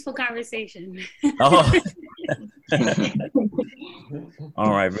Conversation. Oh,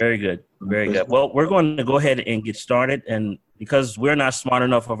 all right. Very good. Very good. Well, we're going to go ahead and get started. And because we're not smart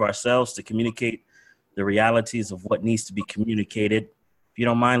enough of ourselves to communicate the realities of what needs to be communicated, if you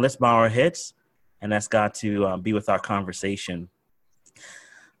don't mind, let's bow our heads and ask God to be with our conversation.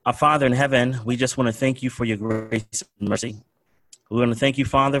 Our Father in heaven, we just want to thank you for your grace and mercy. We want to thank you,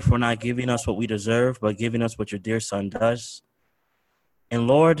 Father, for not giving us what we deserve, but giving us what your dear Son does. And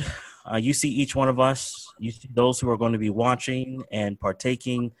Lord, you see each one of us. You see those who are going to be watching and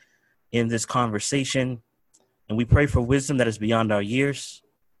partaking in this conversation. And we pray for wisdom that is beyond our years.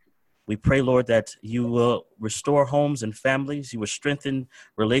 We pray, Lord, that you will restore homes and families. You will strengthen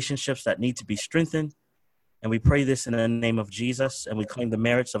relationships that need to be strengthened. And we pray this in the name of Jesus. And we claim the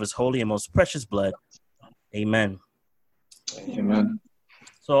merits of his holy and most precious blood. Amen. Amen.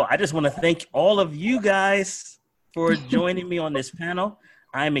 So I just want to thank all of you guys for joining me on this panel.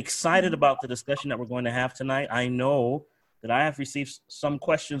 I'm excited about the discussion that we're going to have tonight. I know that I have received some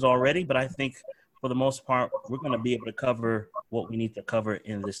questions already, but I think for the most part, we're going to be able to cover what we need to cover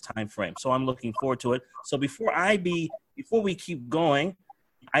in this time frame. So I'm looking forward to it. So before we keep going,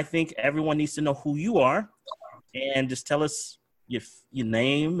 I think everyone needs to know who you are and just tell us your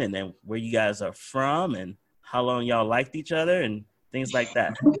name and then where you guys are from and how long y'all liked each other and things like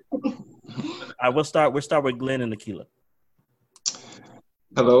that. We'll start with Glenn and Akila.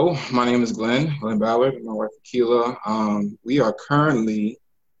 Hello, my name is Glenn Ballard, and my wife Akila. We are currently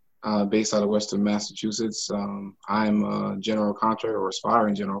based out of Western Massachusetts. I'm a general contractor or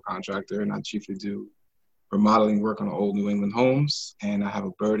aspiring general contractor, and I chiefly do remodeling work on old New England homes, and I have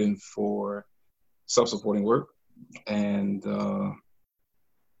a burden for self-supporting work. And are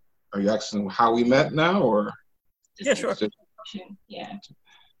you asking how we met now, or? Yeah, sure. Yeah.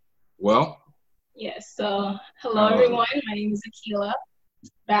 Well. Yes. So, hello everyone. My name is Akila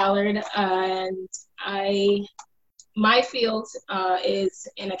Ballard, and my field is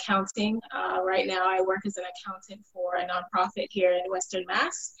in accounting. Right now, I work as an accountant for a nonprofit here in Western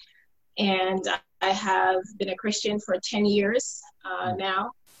Mass, and I have been a Christian for 10 years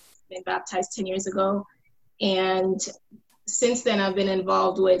now. Been baptized 10 years ago, and since then, I've been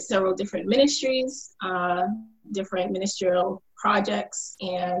involved with several different ministries, different ministerial projects,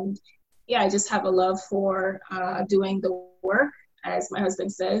 and yeah, I just have a love for doing the work, as my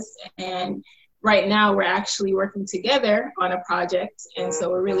husband says. And right now, we're actually working together on a project, and so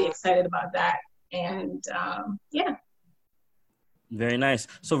we're really excited about that. And yeah. Very nice.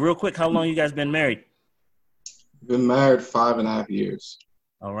 So real quick, how long you guys been married? Been married 5.5 years.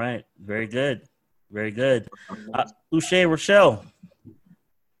 All right. Very good. Very good. Uche Rochelle.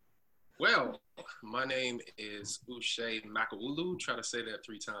 Well, my name is Uche Makaulu. Try to say that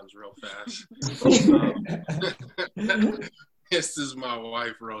 3 times real fast. This is my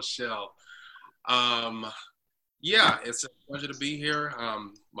wife, Rochelle. Yeah, it's a pleasure to be here.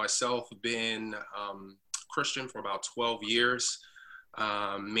 Myself, been Christian for about 12 years.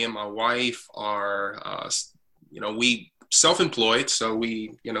 Me and my wife are, we self-employed, so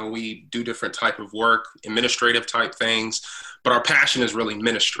we do different type of work, administrative type things, but our passion is really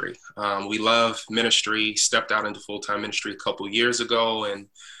ministry. We love ministry, stepped out into full-time ministry a couple years ago, and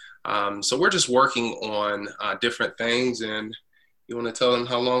so we're just working on different things. And you want to tell them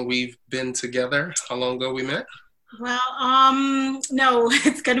how long we've been together, how long ago we met? Well, no,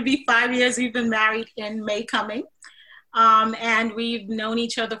 it's going to be 5 years. We've been married in May coming, and we've known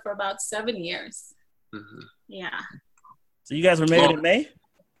each other for about 7 years. Mm-hmm. Yeah. So you guys were married in May?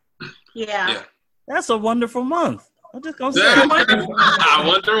 Yeah. That's a wonderful month. I'm just going to say. I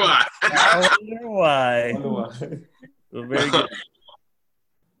wonder why. I wonder why. Well, very good.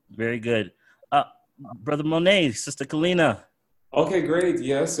 Very good. Brother Monet, Sister Kalina. Okay, great.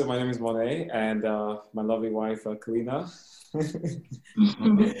 Yes, so my name is Monet, and my lovely wife, Kalina.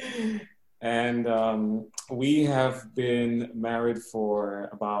 And we have been married for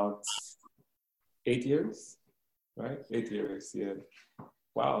about 8 years. Right? 8 years, yeah.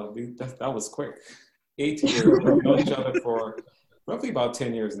 Wow, that was quick. 8 years. We've known each other for roughly about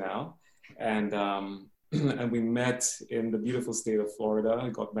 10 years now. And and we met in the beautiful state of Florida.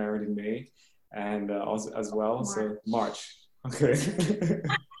 Got married in May, and also as well, March. So March. Okay.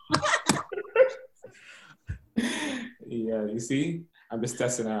 Yeah, you see? I'm just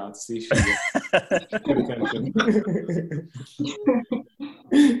testing out to see if she gets attention.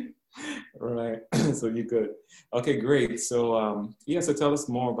 Right, so you're good. Okay, great. So, so tell us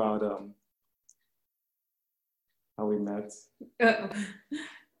more about how we met.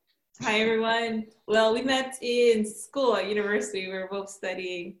 Hi, everyone. Well, we met in school at university. We were both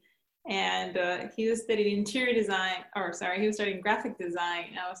studying And he was studying interior design, he was studying graphic design,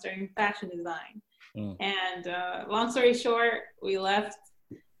 and I was studying fashion design. And long story short, we left,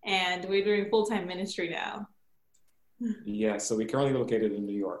 and we're doing full-time ministry now. Yeah, so we're currently located in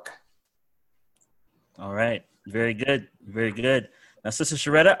New York. All right. Very good. Very good. Now, Sister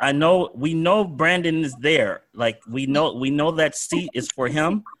Sharetta, we know Brandon is there. Like we know that seat is for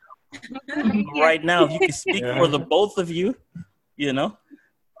him. Right now, if you can speak for the both of you,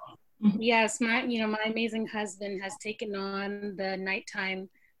 Yes, my amazing husband has taken on the nighttime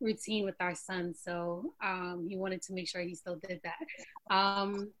routine with our son, so he wanted to make sure he still did that.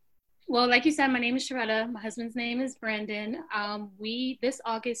 Well, like you said, my name is Sharetta. My husband's name is Brandon. This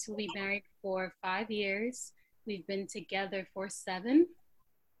August we'll be married for 5 years. We've been together for 7.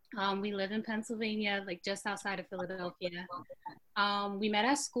 We live in Pennsylvania, like just outside of Philadelphia. We met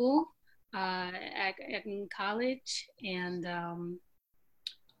at school, in college, and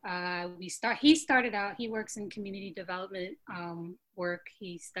he started out, he works in community development work.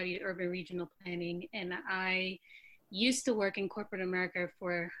 He studied urban regional planning, and I used to work in corporate America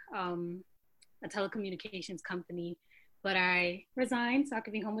for a telecommunications company, but I resigned so I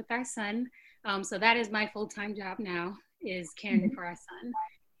could be home with our son. So that is my full-time job now, is caring for our son.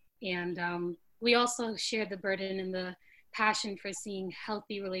 And we also share the burden and the passion for seeing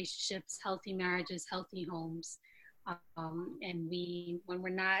healthy relationships, healthy marriages, healthy homes. And when we're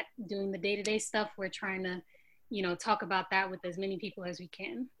not doing the day-to-day stuff, we're trying to, talk about that with as many people as we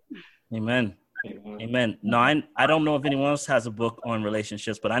can. Amen. Amen. No, I don't know if anyone else has a book on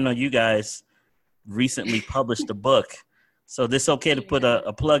relationships, but I know you guys recently published a book. So this okay to put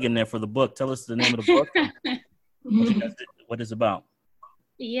a plug in there for the book. Tell us the name of the book. What it's about.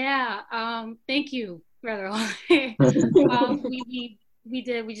 Yeah. Thank you, Brother.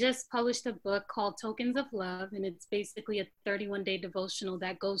 We just published a book called Tokens of Love, and it's basically a 31-day devotional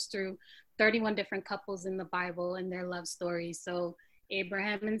that goes through 31 different couples in the Bible and their love stories. So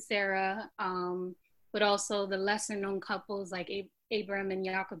Abraham and Sarah, but also the lesser known couples like Abraham and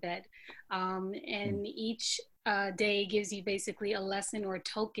Jochebed. And each day gives you basically a lesson or a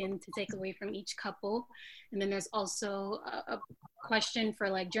token to take away from each couple. And then there's also a question for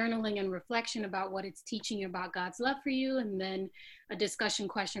like journaling and reflection about what it's teaching you about God's love for you. And then a discussion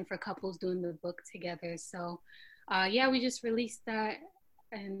question for couples doing the book together. So we just released that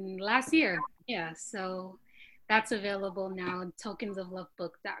last year. Yeah, so that's available now on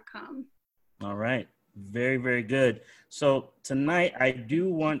tokensoflovebook.com. All right. Very, very good. So tonight I do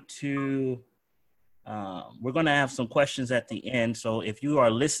want to, we're going to have some questions at the end. So if you are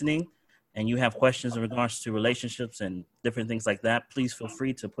listening and you have questions in regards to relationships and different things like that, please feel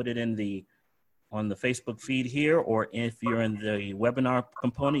free to put it on the Facebook feed here, or if you're in the webinar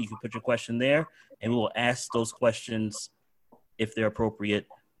component, you can put your question there and we will ask those questions if they're appropriate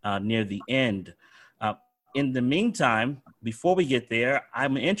near the end. In the meantime, before we get there,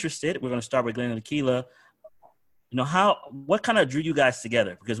 I'm interested. We're going to start with Glenn and Akila. What kind of drew you guys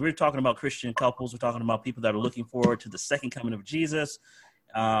together? Because we're talking about Christian couples. We're talking about people that are looking forward to the second coming of Jesus.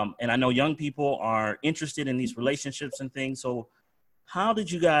 And I know young people are interested in these relationships and things. So how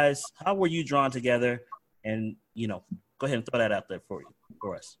were you drawn together? And, go ahead and throw that out there for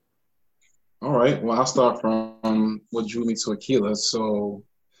us. All right. Well, I'll start from what drew me to Akila. So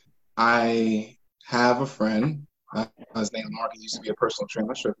I have a friend. His name is Mark. He used to be a personal trainer. I'm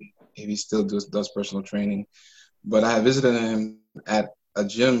not sure if he still does personal training. But I visited him at a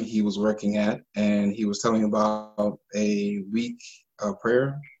gym he was working at, and he was telling me about a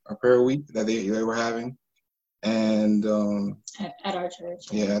prayer week that they were having. And at our church.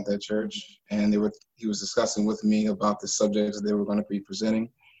 Yeah, at that church. And he was discussing with me about the subjects they were going to be presenting.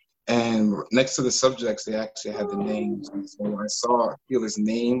 And next to the subjects, they actually had the names. And so I saw Akila's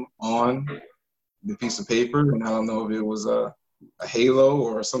name on the piece of paper, and I don't know if it was a halo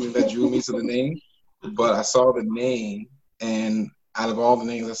or something that drew me to the name, but I saw the name, and out of all the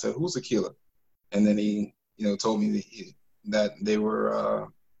names, I said, "Who's Akila?" And then he, told me that they were,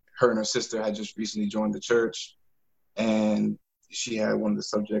 her and her sister had just recently joined the church, and she had one of the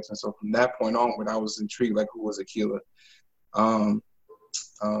subjects, and so from that point onward, I was intrigued, like, who was Akila?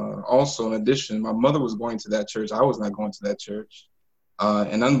 Also, in addition, my mother was going to that church. I was not going to that church.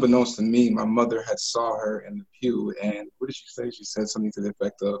 And unbeknownst to me, my mother had saw her in the pew, and what did she say? She said something to the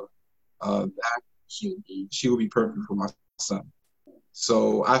effect of that she would be perfect for my son.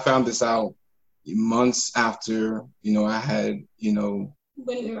 So I found this out months after, I had, when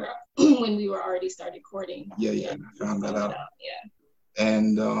we were already started courting. Yeah, I found that out. Yeah.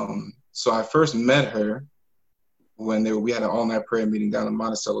 And so I first met her when we had an all-night prayer meeting down in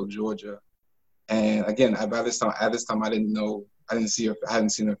Monticello, Georgia. And again, at this time, I didn't know didn't see her. I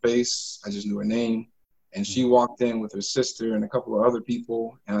hadn't seen her face. I just knew her name. And she walked in with her sister and a couple of other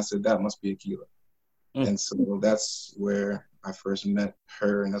people. And I said, that must be Akilah. And so that's where I first met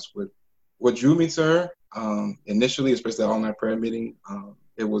her. And that's what drew me to her. Initially, especially at all night prayer meeting,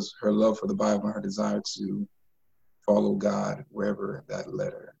 it was her love for the Bible and her desire to follow God wherever that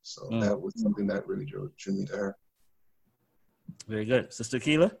led her. So that was something that really drew me to her. Very good. Sister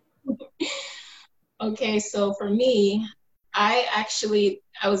Akilah? Okay, so for me, I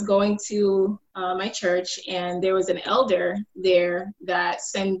was going to my church, and there was an elder there that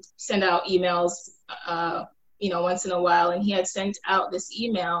sent out emails, once in a while, and he had sent out this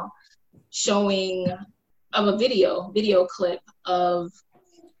email showing of a video clip of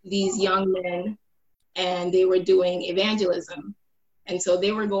these young men, and they were doing evangelism. And so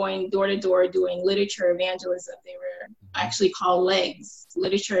they were going door to door doing literature evangelism. They were actually called LEGS,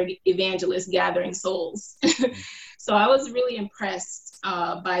 Literature Evangelists Gathering Souls. So I was really impressed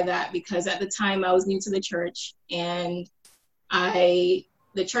by that, because at the time I was new to the church, and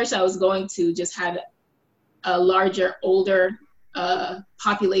the church I was going to just had a larger, older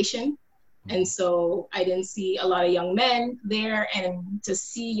population. And so I didn't see a lot of young men there, and to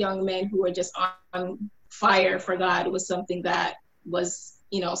see young men who were just on fire for God was something that was,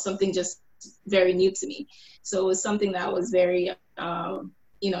 something just very new to me. So it was something that was very,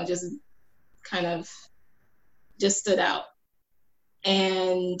 just kind of just stood out.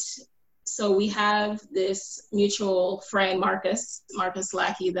 And so we have this mutual friend, Marcus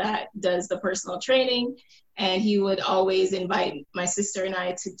Lackey, that does the personal training. And he would always invite my sister and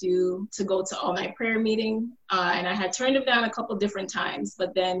I to go to all night prayer meeting. And I had turned him down a couple different times,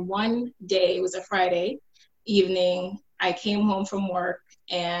 but then one day, it was a Friday evening, I came home from work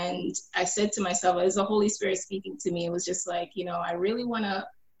and I said to myself, it was the Holy Spirit speaking to me. It was just like, I really want to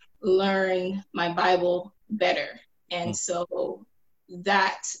learn my Bible better. And so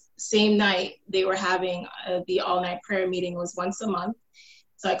that same night, they were having the all night prayer meeting. It was once a month.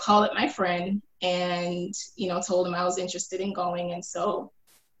 So I called up my friend and, told him I was interested in going. And so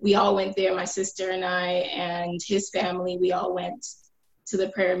we all went there, my sister and I and his family, we all went to the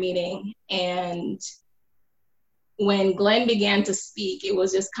prayer meeting. And when Glenn began to speak, it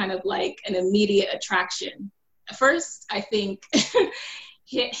was just kind of like an immediate attraction. At first, I think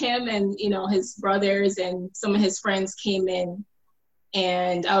him and, his brothers and some of his friends came in,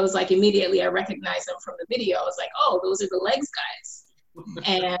 and I was like, immediately I recognized them from the video. I was like, oh, those are the LEGS guys.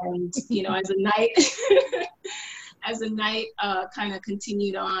 And, as the night kind of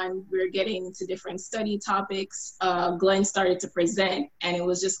continued on, we were getting into different study topics. Glenn started to present, and it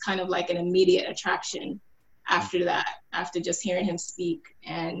was just kind of like an immediate attraction after that, after just hearing him speak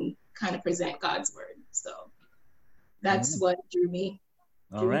and kind of present God's word. So that's what drew me.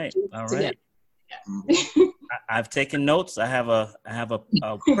 All right. Yeah. I've taken notes. I have a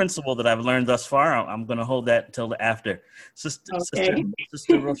principle that I've learned thus far. I'm going to hold that until the after. Sister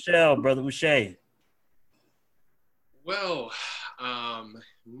Rochelle, Brother Uche. Well,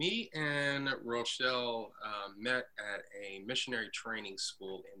 me and Rochelle met at a missionary training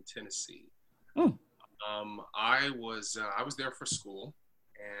school in Tennessee. I was there for school,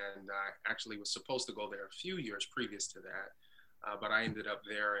 and I actually was supposed to go there a few years previous to that, but I ended up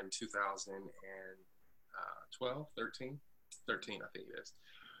there in 2012, 13, I think it is.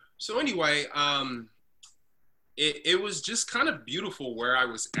 So anyway, it was just kind of beautiful where I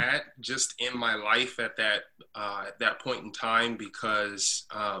was at just in my life at that point in time, because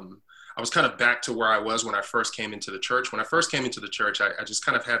I was kind of back to where I was when I first came into the church. When I first came into the church, I just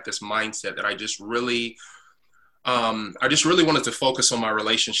kind of had this mindset that I just really wanted to focus on my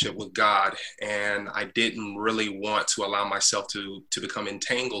relationship with God, and I didn't really want to allow myself to become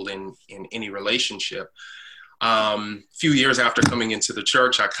entangled in any relationship. Few years after coming into the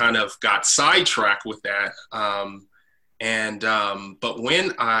church, I kind of got sidetracked with that. But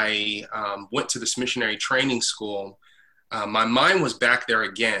when I went to this missionary training school, my mind was back there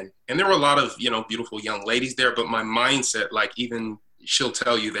again. And there were a lot of, beautiful young ladies there, but my mindset, like even she'll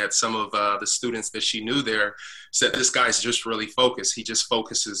tell you that some of the students that she knew there said, this guy's just really focused. He just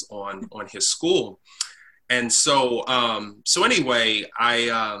focuses on his school. And so anyway,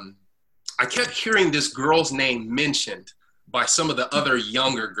 I kept hearing this girl's name mentioned by some of the other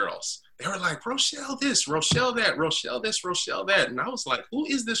younger girls. They were like, Rochelle this, Rochelle that, Rochelle this, Rochelle that. And I was like, who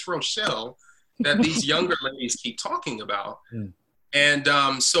is this Rochelle that these younger ladies keep talking about? And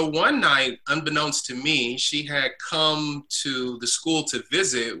so one night, unbeknownst to me, she had come to the school to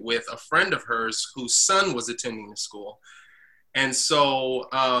visit with a friend of hers whose son was attending the school. And so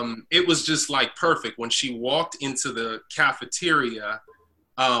it was just like perfect. When she walked into the cafeteria,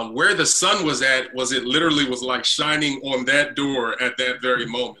 where the sun was at it literally was like shining on that door at that very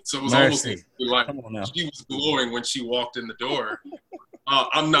moment. So it was almost like she was glowing when she walked in the door.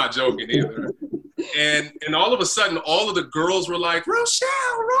 I'm not joking either. And all of a sudden, all of the girls were like, Rochelle,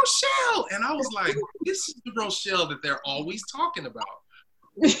 Rochelle. And I was like, this is the Rochelle that they're always talking about.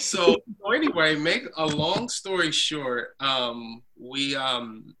 So anyway, make a long story short, I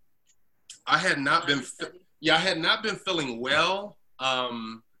had not been feeling well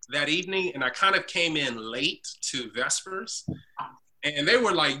that evening, and I kind of came in late to Vespers, and they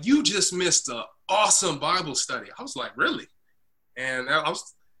were like, you just missed an awesome Bible study. I was like, really? And I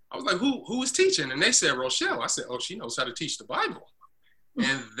was like, who was teaching? And they said, Rochelle. I said, oh, she knows how to teach the Bible.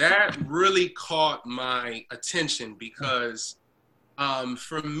 And that really caught my attention because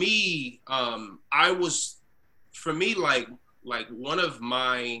for me, like one of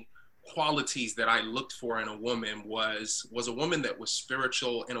my qualities that I looked for in a woman was a woman that was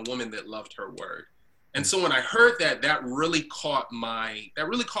spiritual and a woman that loved her word. And so when I heard that, that really caught my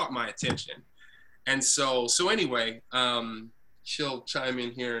attention. And so anyway, she'll chime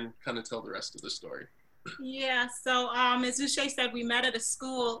in here and kind of tell the rest of the story. Yeah, so as Uche said, we met at a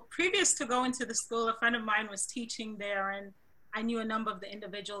school. Previous to going to the school, a friend of mine was teaching there, and I knew a number of the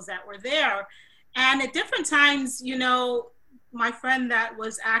individuals that were there. And at different times, you know, my friend that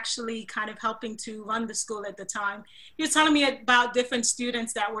was actually kind of helping to run the school at the time, he was telling me about different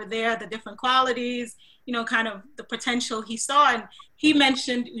students that were there, the different qualities, you know, kind of the potential he saw. And he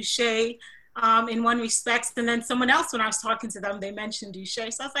mentioned Uche in one respect, and then someone else, when I was talking to them, they mentioned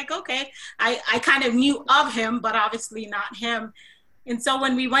Uche. So I was like, okay, I kind of knew of him, but obviously not him. And so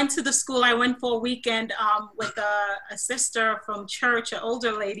when we went to the school, I went for a weekend with a sister from church, an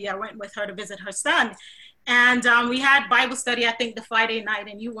older lady. I went with her to visit her son. And we had Bible study, I think, the Friday night,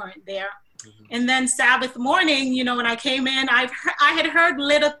 and you weren't there. Mm-hmm. And then Sabbath morning, you know, when I came in, I had heard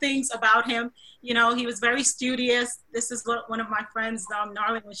little things about him. You know, he was very studious. This is what one of my friends,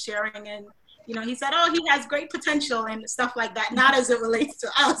 Narlin, was sharing. And, you know, he said, oh, he has great potential and stuff like that. Not as it relates to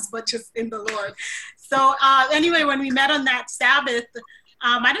us, but just in the Lord. So anyway, when we met on that Sabbath,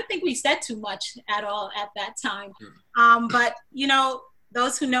 I don't think we said too much at all at that time. But, you know,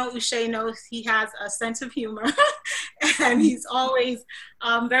 those who know Uche knows he has a sense of humor and he's always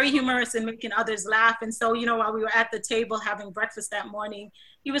very humorous and making others laugh. And so, you know, while we were at the table having breakfast that morning,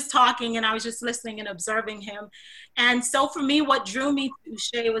 he was talking and I was just listening and observing him. And so for me, what drew me to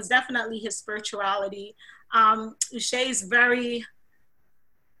Uche was definitely his spirituality. Uche is very,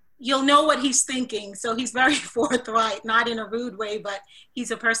 you'll know what he's thinking. So he's very forthright, not in a rude way, but he's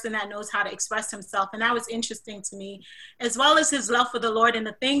a person that knows how to express himself. And that was interesting to me, as well as his love for the Lord and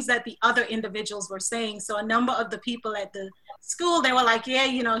the things that the other individuals were saying. So a number of the people at the school, they were like, yeah,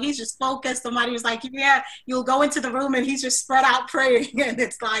 you know, he's just focused. Somebody was like, yeah, you'll go into the room and he's just spread out praying. And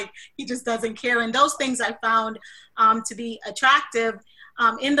it's like, he just doesn't care. And those things I found to be attractive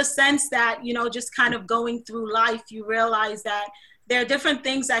in the sense that, you know, just kind of going through life, you realize that there are different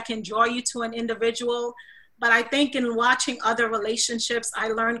things that can draw you to an individual. But I think in watching other relationships, I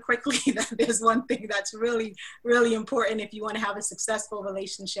learned quickly that there's one thing that's really, really important if you want to have a successful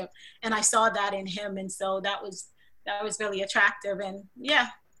relationship. And I saw that in him. And so that was really attractive. And yeah.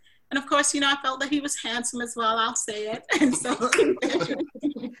 And of course, you know, I felt that he was handsome as well. I'll say it. And so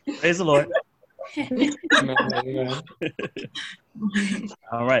praise the Lord.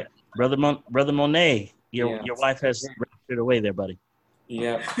 All right. Brother Monet, your wife has away there, buddy.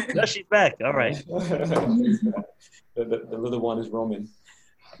 Yeah. No, she's back. All right. the little one is Roman.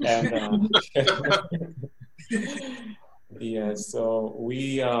 And yeah, so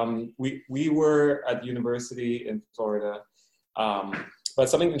we were at university in Florida, but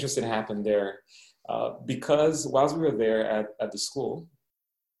something interesting happened there because whilst we were there at the school,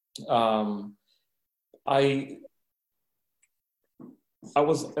 I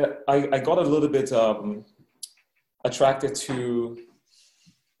got a little bit attracted to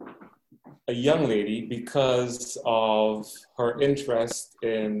a young lady because of her interest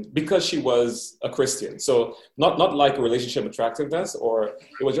because she was a Christian. So not like a relationship attractiveness, or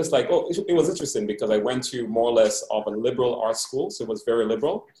it was just like, oh, it was interesting because I went to more or less of a liberal arts school. So it was very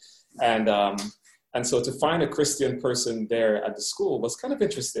liberal. And so to find a Christian person there at the school was kind of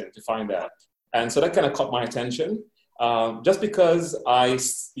interesting to find that. And so that kind of caught my attention. Just because I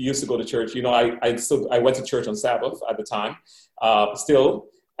used to go to church, you know, I went to church on Sabbath at the time, still,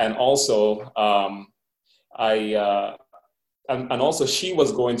 and also and also she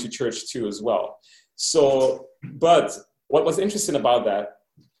was going to church too as well. So, but what was interesting about that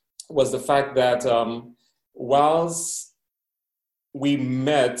was the fact that whilst we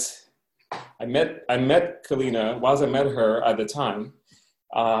met, I met Kalina, whilst I met her at the time,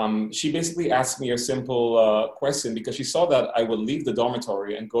 she basically asked me a simple question because she saw that I would leave the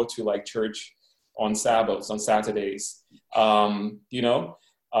dormitory and go to like church on Sabbaths, on Saturdays,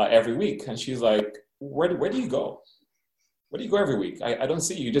 every week. And she's like, where do you go? Where do you go every week? I don't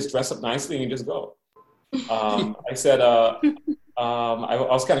see you. You just dress up nicely and you just go. I said, I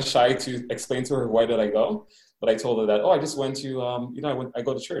was kind of shy to explain to her why did I go, but I told her that, I just went to, I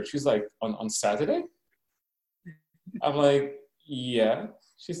go to church. She's like, on Saturday? I'm like, yeah.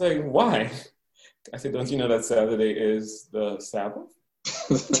 She's like, why? I said, don't you know that Saturday is the Sabbath?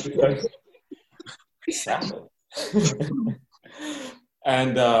 Sabbath.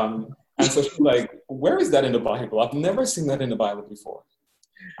 And so she's like, where is that in the Bible? I've never seen that in the Bible before.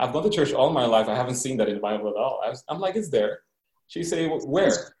 I've gone to church all my life. I haven't seen that in the Bible at all. I'm like, it's there. She said,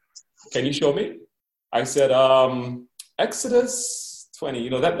 where? Can you show me? I said, Exodus 20.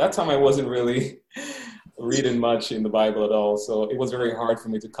 That time I wasn't really reading much in the Bible at all. So it was very hard for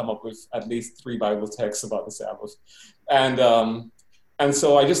me to come up with at least 3 Bible texts about the Sabbath. And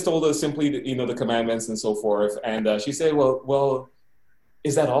so I just told her simply, the commandments and so forth. And she said, well,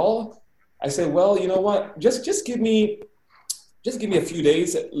 is that all? I said, well, you know what? Just give me a few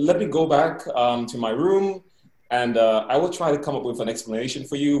days. Let me go back to my room, and I will try to come up with an explanation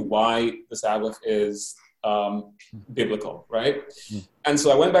for you why the Sabbath is biblical, right? Mm. And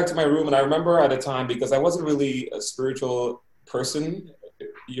so I went back to my room, and I remember at a time, because I wasn't really a spiritual person, if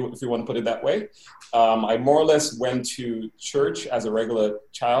you want to put it that way, I more or less went to church as a regular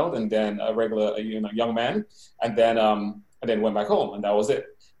child, and then a regular young man, and then went back home, and that was it.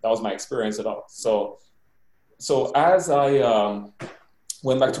 That was my experience at all. So as I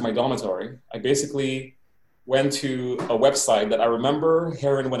went back to my dormitory, I basically went to a website that I remember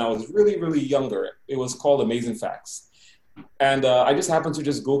hearing when I was really, really younger. It was called Amazing Facts. And I just happened to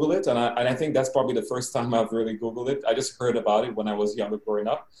just Google it. And I think that's probably the first time I've really Googled it. I just heard about it when I was younger growing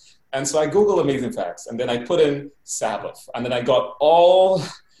up. And so I Googled Amazing Facts, and then I put in Sabbath. And then I got all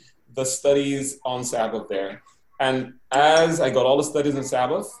the studies on Sabbath there. And as I got all the studies on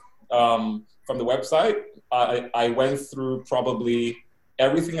Sabbath from the website, I went through probably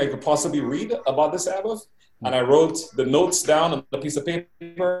everything I could possibly read about the Sabbath. And I wrote the notes down on a piece of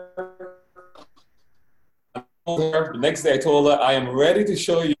paper. The next day I told her, I am ready to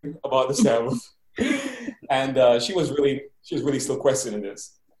show you about the Sabbath. And she was really still questioning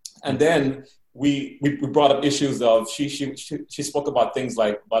this. And then we brought up issues of, she spoke about things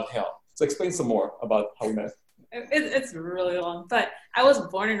like about hell. So explain some more about how we met. It's really long, but I was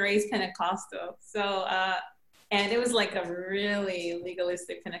born and raised Pentecostal. So, and it was like a really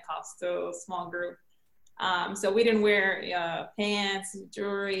legalistic Pentecostal small group. So we didn't wear pants,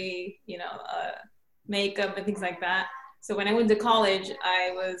 jewelry, makeup and things like that. So when I went to college,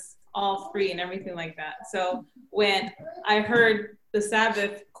 I was all free and everything like that. So when I heard the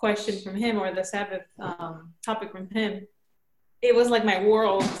Sabbath question from him, or the Sabbath topic from him, it was like my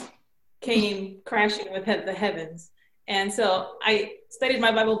world came crashing with the heavens. And so I studied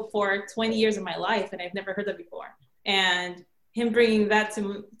my Bible for 20 years of my life, and I've never heard that before. And him bringing that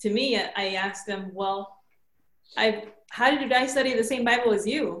to me, I asked him, well, how did I study the same Bible as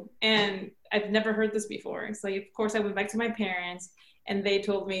you? And I've never heard this before. So of course I went back to my parents, and they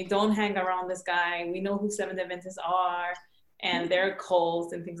told me, don't hang around this guy. We know who Seventh Adventists are, and they're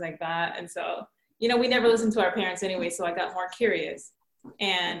cults and things like that. And so, we never listened to our parents anyway, so I got more curious.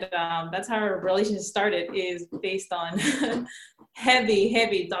 And that's how our relationship started, is based on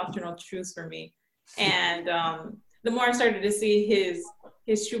heavy doctrinal truths for me. And the more I started to see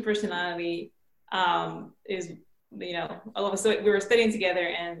his true personality, is, all of a sudden we were studying together,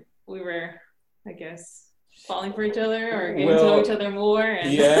 and we were, I guess, falling for each other or getting to know each other more.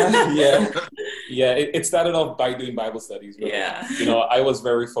 And Yeah. It started off by doing Bible studies. Really. Yeah. I was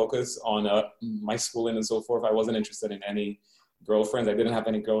very focused on my schooling and so forth. I wasn't interested in any girlfriends. I didn't have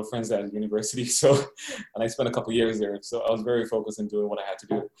any girlfriends at university. And I spent a couple years there. So I was very focused in doing what I had to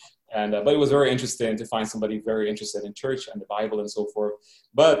do. And, but it was very interesting to find somebody very interested in church and the Bible and so forth.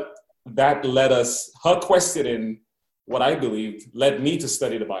 But that led us, her questioning what I believed led me to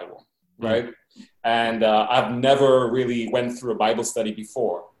study the Bible, right? Mm-hmm. And I've never really went through a Bible study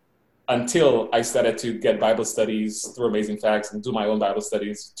before until I started to get Bible studies through Amazing Facts and do my own Bible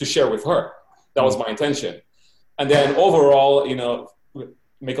studies to share with her. That was my intention. And then overall,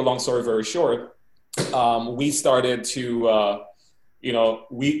 make a long story very short, we started to,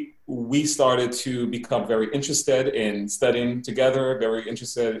 we started to become very interested in studying together, very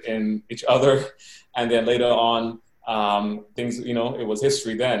interested in each other. And then later on, things, it was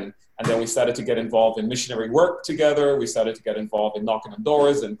history then. And then we started to get involved in missionary work together. We started to get involved in knocking on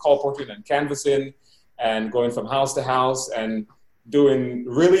doors and colporting and canvassing and going from house to house. And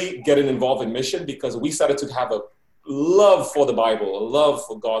really getting involved in mission, because we started to have a love for the Bible, a love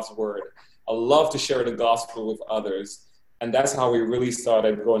for God's word, a love to share the gospel with others. And that's how we really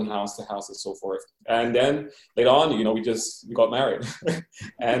started going house to house and so forth. And then later on, we got married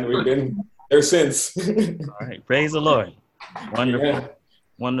and we've been there since. All right. Praise the Lord. Wonderful. Yeah.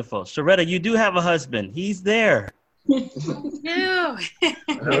 Wonderful. Sharetta, you do have a husband. He's there. No.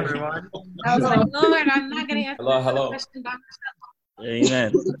 Hello, everyone. I was like, Lord, I'm not going to answer hello. question by myself.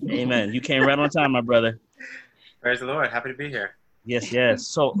 Amen. Amen. You came right on time, my brother. Praise the Lord. Happy to be here. Yes, yes.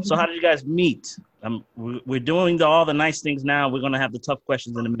 So how did you guys meet? We're doing all the nice things now. We're going to have the tough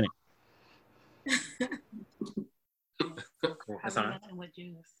questions in a minute.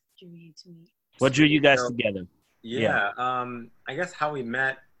 What drew you guys together? Yeah. I guess how we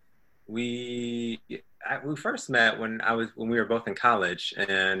met, we first met when we were both in college,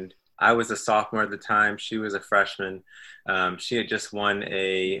 and I was a sophomore at the time. She was a freshman. She had just won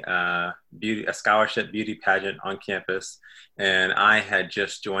a scholarship beauty pageant on campus, and I had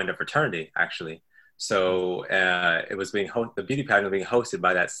just joined a fraternity, actually. So it was the beauty pageant was being hosted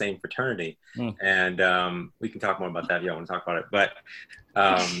by that same fraternity, and we can talk more about that if you want to talk about it. But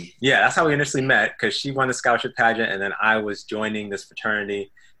yeah, that's how we initially met, because she won the scholarship pageant, and then I was joining this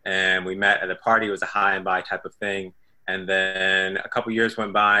fraternity, and we met at a party. It was a high and by type of thing, and then a couple years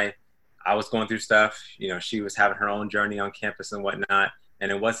went by. I was going through stuff, she was having her own journey on campus and whatnot.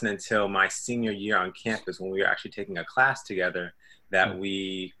 And it wasn't until my senior year on campus, when we were actually taking a class together, that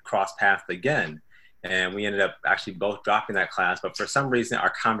we crossed paths again. And we ended up actually both dropping that class. But for some reason, our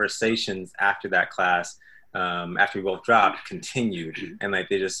conversations after that class, after we both dropped, continued. And like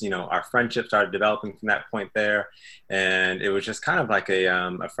they just, our friendship started developing from that point there. And it was just kind of like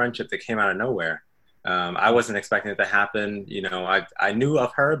a friendship that came out of nowhere. I wasn't expecting it to happen. I knew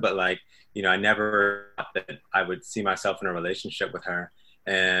of her, but I never thought that I would see myself in a relationship with her.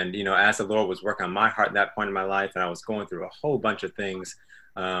 And, as the Lord was working on my heart at that point in my life, and I was going through a whole bunch of things,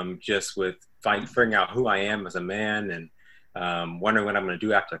 just with figuring out who I am as a man, and wondering what I'm going to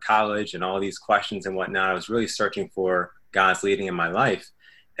do after college, and all these questions and whatnot. I was really searching for God's leading in my life.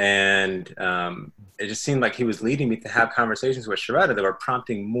 And it just seemed like he was leading me to have conversations with Sharetta that were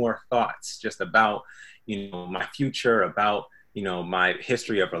prompting more thoughts just about, my future, about, my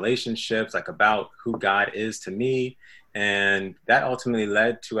history of relationships, about who God is to me. And that ultimately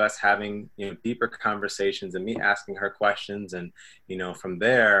led to us having, deeper conversations, and me asking her questions. And, from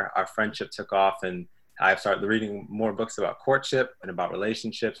there, our friendship took off, and I started reading more books about courtship and about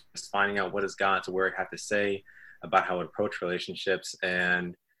relationships, just finding out what does God's word have to say about how to approach relationships.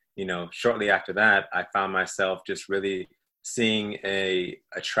 And, shortly after that, I found myself just really seeing a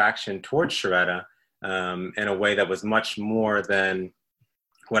attraction towards Sharetta in a way that was much more than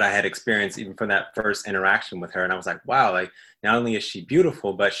what I had experienced even from that first interaction with her. And I was like, wow, not only is she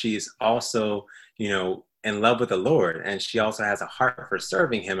beautiful, but she's also, in love with the Lord. And she also has a heart for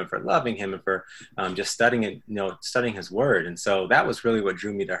serving him and for loving him and for just studying it, studying his word. And so that was really what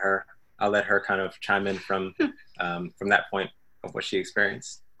drew me to her. I'll let her kind of chime in from that point of what she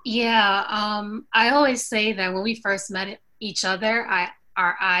experienced. Yeah, I always say that when we first met each other,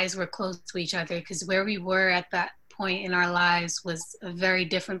 our eyes were close to each other, because where we were at that point in our lives was a very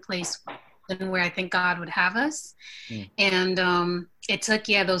different place than where I think God would have us. And it took,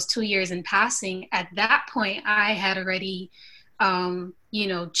 those 2 years in passing. At that point, I had already,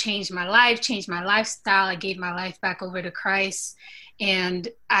 changed my life, changed my lifestyle. I gave my life back over to Christ. And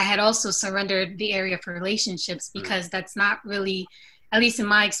I had also surrendered the area for relationships, because that's not really, at least in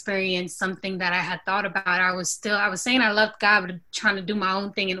my experience, something that I had thought about. I was saying I loved God, but trying to do my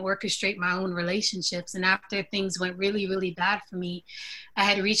own thing and orchestrate my own relationships. And after things went really, really bad for me, I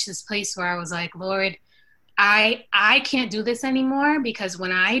had reached this place where I was like, Lord, I can't do this anymore, because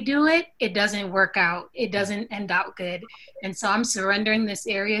when I do it, it doesn't work out. It doesn't end out good. And so I'm surrendering this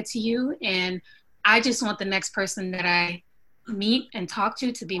area to you. And I just want the next person that I meet and talk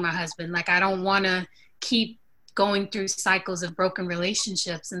to be my husband. I don't want to keep going through cycles of broken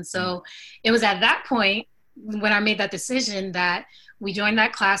relationships. And so it was at that point when I made that decision that we joined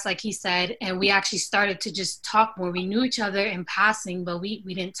that class, like he said, and we actually started to just talk more. We knew each other in passing, but we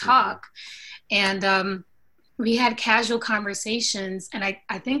didn't talk. And we had casual conversations. And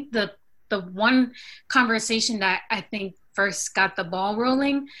I think the one conversation that I think first got the ball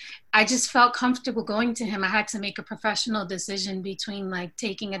rolling, I just felt comfortable going to him. I had to make a professional decision between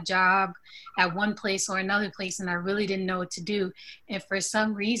taking a job at one place or another place, and I really didn't know what to do. And for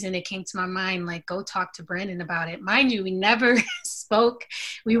some reason, it came to my mind, go talk to Brandon about it. Mind you, we never spoke.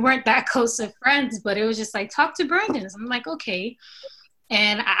 We weren't that close of friends, but it was just talk to Brandon. So I'm like, okay.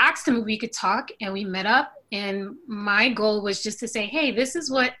 And I asked him if we could talk, and we met up. And my goal was just to say, hey, this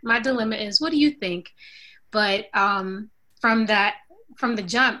is what my dilemma is. What do you think? But from the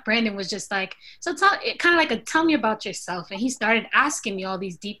jump, Brandon was just like, so kind of like tell me about yourself. And he started asking me all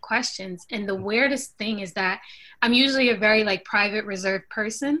these deep questions. And the weirdest thing is that I'm usually a very like private, reserved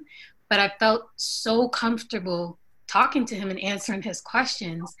person, but I felt so comfortable talking to him and answering his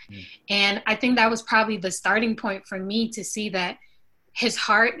questions. And I think that was probably the starting point for me to see that his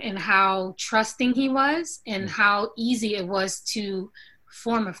heart and how trusting he was and how easy it was to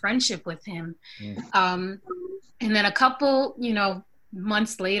form a friendship with him. And then a couple,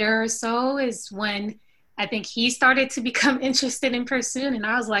 months later or so is when I think he started to become interested in pursuit. And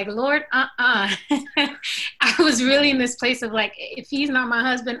I was like, Lord, I was really in this place of like, if he's not my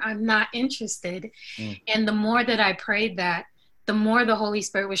husband, I'm not interested. And the more that I prayed that, the more the Holy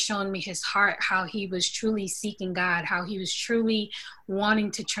Spirit was showing me his heart, how he was truly seeking God, how he was truly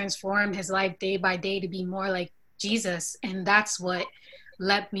wanting to transform his life day by day to be more like Jesus. And that's what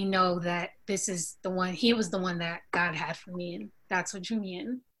let me know that this is the one, he was the one that God had for me. And that's what drew me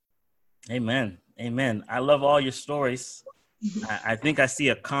in. Amen. Amen. I love all your stories. I think I see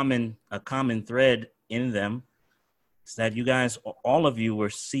a common thread in them. It's that you guys, all of you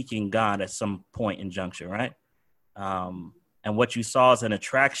were seeking God at some point in juncture, right? And what you saw as an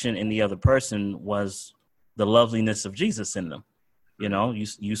attraction in the other person was the loveliness of Jesus in them.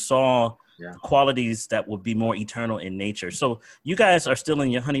 You saw qualities that would be more eternal in nature. So you guys are still in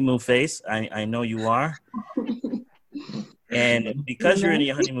your honeymoon phase. I know you are. And because you're in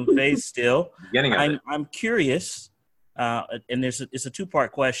your honeymoon phase still, I'm curious, and it's a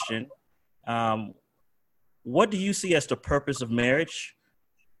two-part question. What do you see as the purpose of marriage?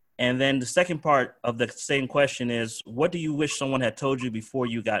 And then the second part of the same question is, what do you wish someone had told you before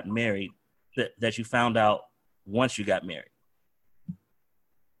you got married that you found out once you got married?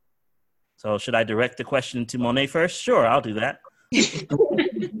 So should I direct the question to Monet first? Sure, I'll do that.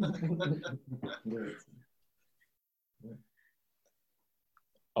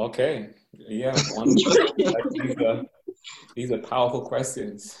 Okay. Yeah. These are powerful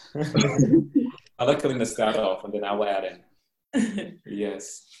questions. I'd like Kalina to start off, and then I will add in.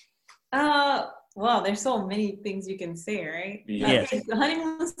 Yes. Well, there's so many things you can say, right? Yes. The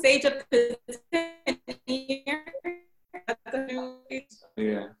honeymoon stage up to 10 years.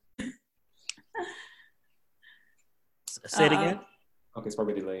 Yeah. Say it again. Okay, it's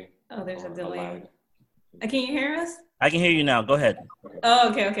probably delayed. Oh, there's a delay. Can you hear us? I can hear you now. Go ahead. Oh,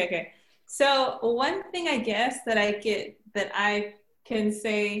 okay. So one thing I guess that I can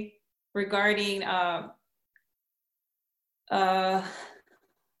say regarding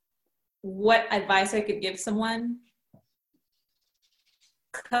what advice I could give someone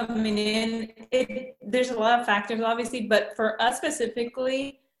coming in, there's a lot of factors obviously, but for us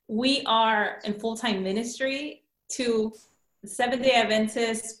specifically, we are in full-time ministry to Seventh-day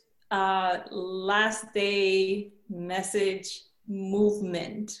Adventist last day message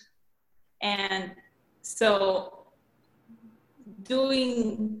movement. And so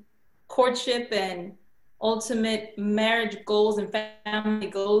doing courtship and ultimate marriage goals and family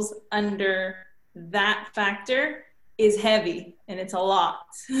goals under that factor is heavy and it's a lot.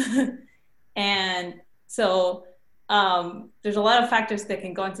 And so there's a lot of factors that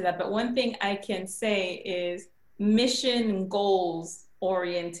can go into that. But one thing I can say is mission and goals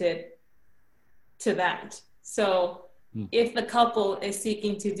oriented to that. So if the couple is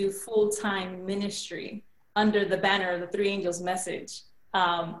seeking to do full-time ministry under the banner of the Three Angels message,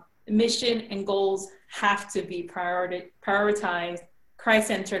 mission and goals have to be prioritized,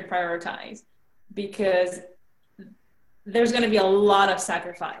 Christ-centered prioritized, because there's going to be a lot of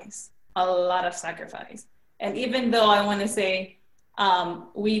sacrifice. And even though I want to say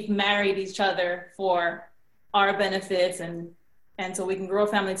we've married each other for our benefits and so we can grow a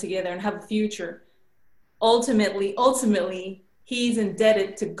family together and have a future, ultimately, he's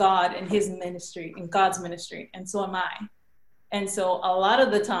indebted to God and his ministry and God's ministry, and so am I. And so a lot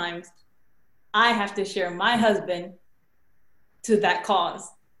of the times, I have to share my husband to that cause,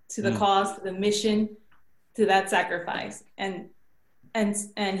 to the cause, to the mission, to that sacrifice. And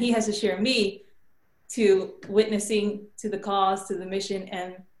he has to share me to witnessing to the cause, to the mission.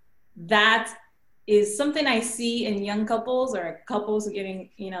 And that is something I see in young couples or couples getting,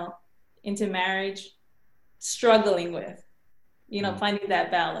 into marriage, struggling with, finding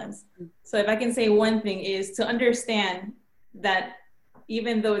that balance. So if I can say one thing is to understand that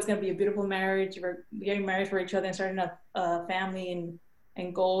even though it's going to be a beautiful marriage, we're getting married for each other and starting a family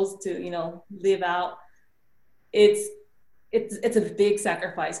and goals to, live out, it's a big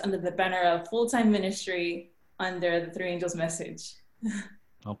sacrifice under the banner of full-time ministry under the Three Angels message.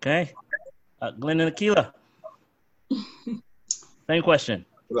 Okay. Glenn and Akilah. Same question.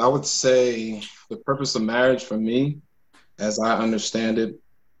 I would say the purpose of marriage for me, as I understand it,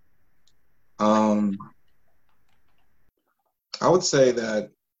 I would say that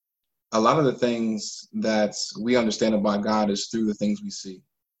a lot of the things that we understand about God is through the things we see.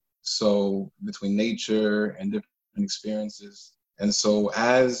 So between nature and different experiences. And so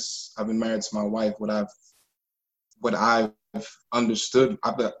as I've been married to my wife, what I've understood,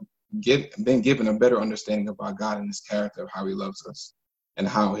 I've been given a better understanding about God and his character of how he loves us and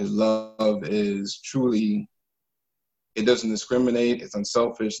how his love is truly, it doesn't discriminate, it's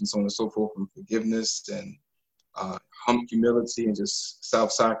unselfish and so on and so forth, from forgiveness and humility and just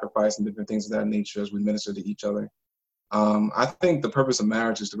self-sacrifice and different things of that nature as we minister to each other. I think the purpose of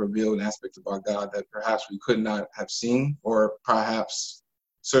marriage is to reveal an aspect about God that perhaps we could not have seen, or perhaps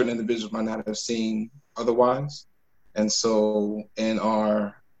certain individuals might not have seen otherwise. And so in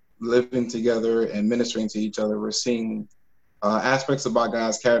our living together and ministering to each other, we're seeing aspects about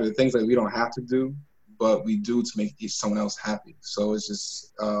God's character, things that we don't have to do, but we do to make someone else happy. So it's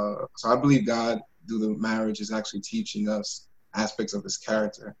just, so I believe God, through the marriage, is actually teaching us aspects of his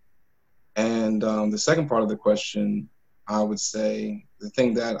character. And the second part of the question, I would say the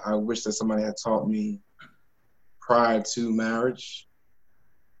thing that I wish that somebody had taught me prior to marriage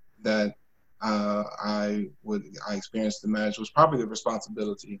that I experienced in marriage was probably the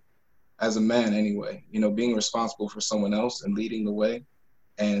responsibility as a man anyway, being responsible for someone else and leading the way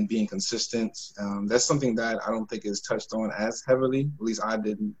and being consistent. That's something that I don't think is touched on as heavily, at least I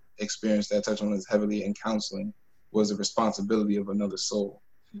didn't experience that touched on as heavily in counseling, was the responsibility of another soul.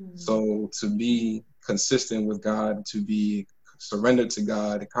 So to be consistent with God, to be surrendered to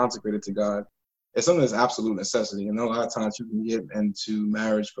God, consecrated to God, it's something that's absolute necessity. And a lot of times you can get into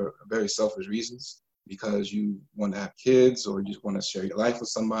marriage for very selfish reasons, because you want to have kids or you just want to share your life with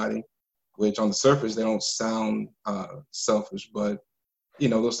somebody, which on the surface, they don't sound selfish, but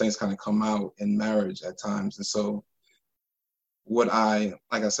those things kind of come out in marriage at times. And so like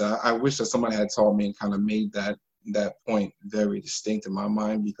I said, I wish that somebody had taught me and kind of made that point very distinct in my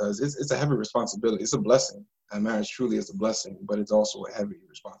mind, because it's a heavy responsibility. It's a blessing, and marriage truly is a blessing, but it's also a heavy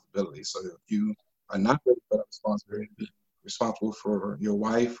responsibility. So if you are not ready for that responsibility, be responsible for your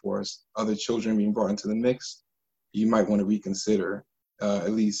wife or other children being brought into the mix, you might want to reconsider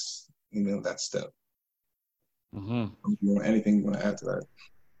at least that step. Anything you want to add to that?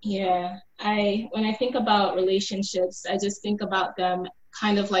 Yeah, when I think about relationships, I just think about them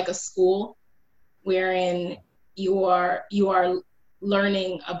kind of like a school, wherein you are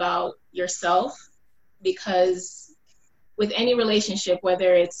learning about yourself, because with any relationship,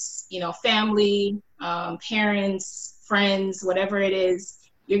 whether it's family, parents, friends, whatever it is,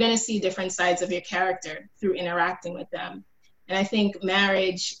 you're going to see different sides of your character through interacting with them. And I think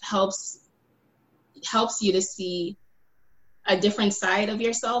marriage helps you to see a different side of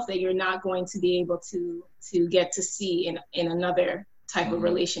yourself that you're not going to be able to get to see in another type of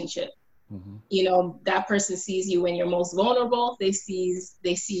relationship. That person sees you when you're most vulnerable. They see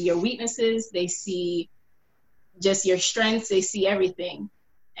your weaknesses. They see just your strengths. They see everything.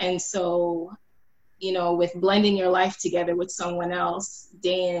 And so, with blending your life together with someone else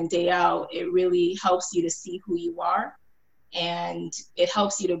day in and day out, it really helps you to see who you are, and it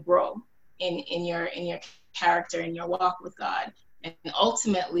helps you to grow in your character and your walk with God. And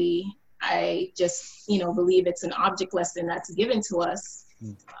ultimately, I just believe it's an object lesson that's given to us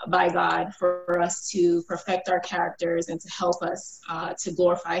by God for us to perfect our characters and to help us to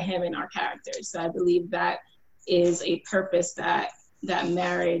glorify him in our characters. So I believe that is a purpose that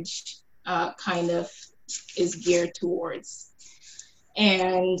marriage kind of is geared towards.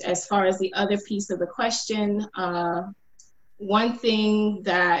 And as far as the other piece of the question, one thing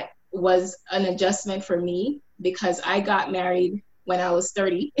that was an adjustment for me, because I got married when I was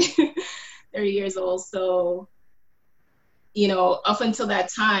 30 years old. So, up until that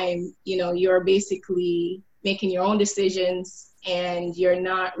time, you're basically making your own decisions, and you're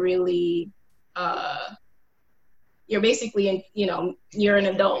not really, you're basically, you're an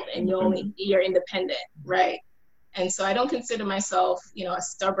adult and you're independent, right? And so I don't consider myself, a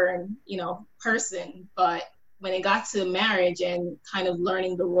stubborn, person, but when it got to marriage and kind of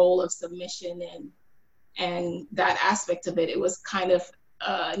learning the role of submission and that aspect of it, it was kind of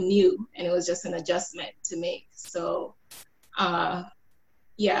new, and it was just an adjustment to make. So,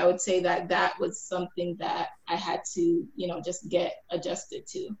 I would say that was something that I had to, just get adjusted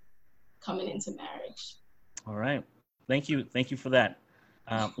to coming into marriage. All right. Thank you for that.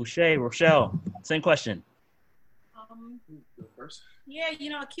 Rochelle, same question. First. Yeah,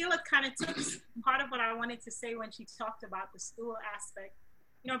 Akilah kind of took part of what I wanted to say when she talked about the school aspect.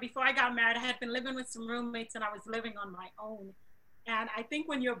 Before I got married, I had been living with some roommates and I was living on my own. And I think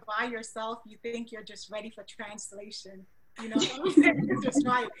when you're by yourself, you think you're just ready for translation. It's just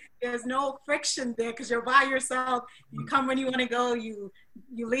right. There's no friction there because you're by yourself. You come when you want to go, you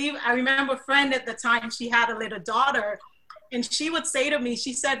leave. I remember a friend at the time, she had a little daughter. And she would say to me,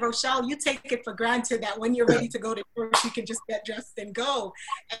 she said, Rochelle, you take it for granted that when you're ready to go to church, you can just get dressed and go.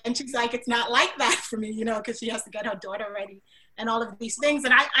 And she's like, it's not like that for me, because she has to get her daughter ready and all of these things.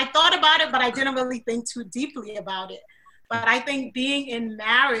 And I thought about it, but I didn't really think too deeply about it. But I think being in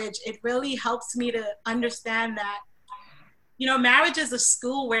marriage, it really helps me to understand that, marriage is a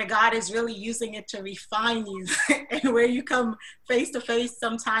school where God is really using it to refine you and where you come face to face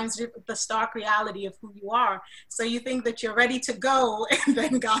sometimes with the stark reality of who you are. So you think that you're ready to go, and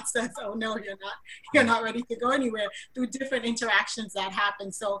then God says, oh no, you're not ready to go anywhere, through different interactions that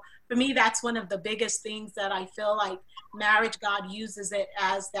happen. So for me, that's one of the biggest things that I feel like marriage, God uses it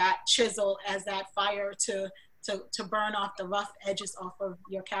as that chisel, as that fire to burn off the rough edges off of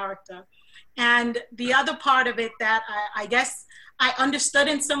your character. And the other part of it that I guess I understood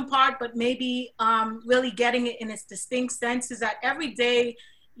in some part, but maybe really getting it in its distinct sense, is that every day,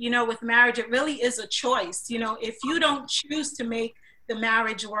 with marriage, it really is a choice. If you don't choose to make the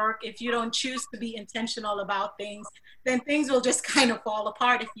marriage work, if you don't choose to be intentional about things, then things will just kind of fall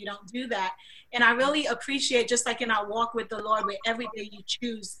apart if you don't do that. And I really appreciate, just like in our walk with the Lord, where every day you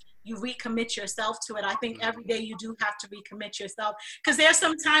choose, you recommit yourself to it. I think every day you do have to recommit yourself, because there's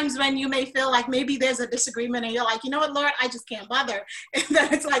some times when you may feel like maybe there's a disagreement and you're like, you know what, Lord, I just can't bother. And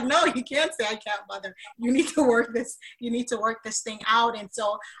then it's like, no, you can't say I can't bother. You need to work this. You need to work this thing out. And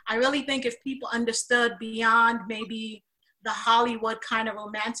so I really think if people understood beyond maybe the Hollywood kind of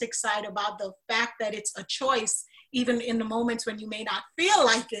romantic side about the fact that it's a choice, even in the moments when you may not feel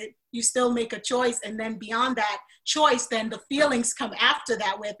like it, you still make a choice. And then beyond that choice, then the feelings come after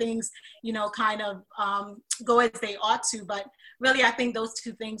that, where things, kind of go as they ought to. But really, I think those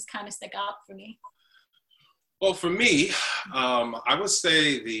two things kind of stick out for me. Well, for me, I would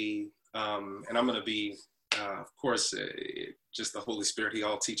say and I'm going to be, of course, just the Holy Spirit, he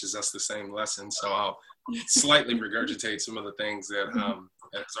all teaches us the same lesson. So I'll slightly regurgitate some of the things that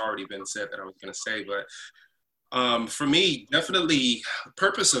has already been said that I was going to say. But for me, definitely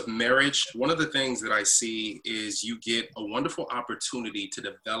purpose of marriage, one of the things that I see is you get a wonderful opportunity to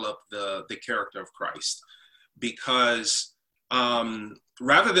develop the character of Christ, because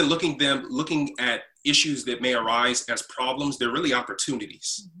rather than looking at issues that may arise as problems, they're really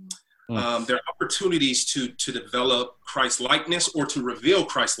opportunities. They're opportunities to develop Christ-likeness or to reveal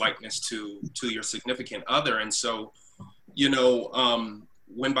Christ-likeness to your significant other. And so,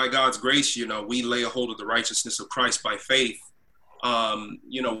 when by God's grace, we lay a hold of the righteousness of Christ by faith,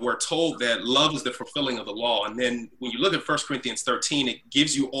 we're told that love is the fulfilling of the law. And then when you look at 1 Corinthians 13, it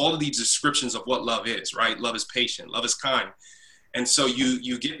gives you all of these descriptions of what love is, right? Love is patient, love is kind. And so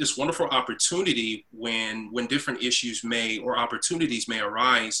you get this wonderful opportunity when different issues or opportunities may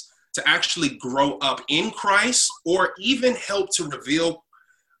arise to actually grow up in Christ, or even help to reveal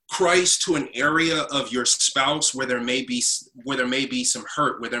Christ to an area of your spouse where there may be some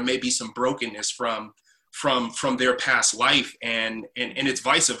hurt, where there may be some brokenness from their past life, and it's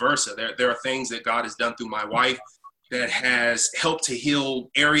vice versa. There are things that God has done through my wife that has helped to heal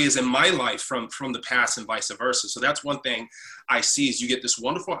areas in my life from the past, and vice versa. So that's one thing I see, is you get this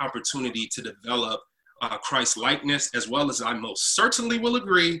wonderful opportunity to develop Christ likeness, as well as I most certainly will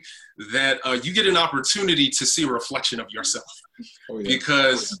agree that you get an opportunity to see a reflection of yourself.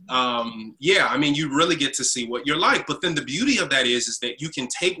 Because you really get to see what you're like. But then the beauty of that is that you can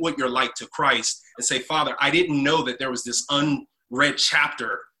take what you're like to Christ and say, Father, I didn't know that there was this unread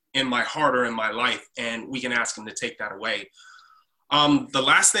chapter in my heart or in my life, and we can ask him to take that away. The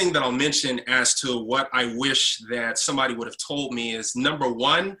last thing that I'll mention as to what I wish that somebody would have told me is, number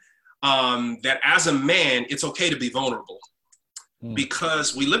one, that as a man, it's okay to be vulnerable,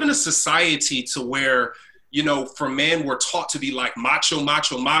 because we live in a society to where, for men, we're taught to be like macho,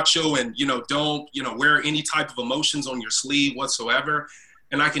 and, don't, wear any type of emotions on your sleeve whatsoever.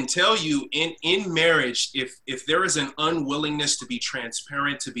 And I can tell you in marriage, if there is an unwillingness to be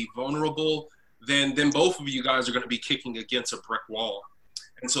transparent, to be vulnerable, then both of you guys are going to be kicking against a brick wall.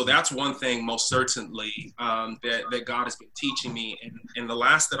 And so that's one thing most certainly that God has been teaching me. And the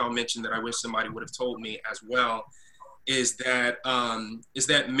last that I'll mention that I wish somebody would have told me as well is that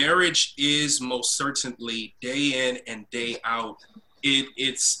marriage is most certainly day in and day out.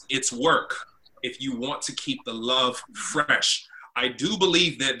 It's work if you want to keep the love fresh. I do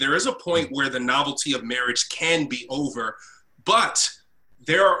believe that there is a point where the novelty of marriage can be over, but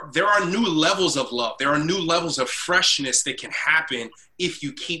there are new levels of love. There are new levels of freshness that can happen if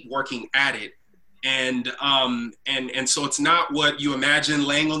you keep working at it. And so it's not what you imagine,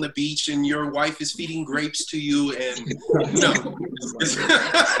 laying on the beach and your wife is feeding grapes to you, and no.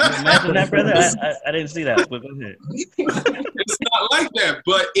 Imagine that, brother. I didn't see that, but go ahead. It's not like that,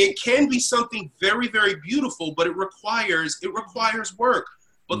 but it can be something very, very beautiful. But it requires work.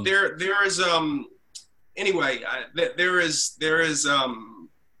 But there is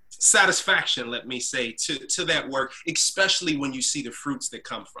satisfaction, let me say, to that work, especially when you see the fruits that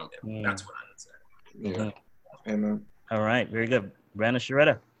come from it. That's what I would say. Yeah. Amen. All right. Very good. Brandon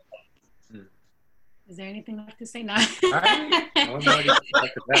Sharetta. Is there anything left to say now? I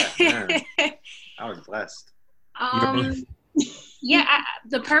was blessed.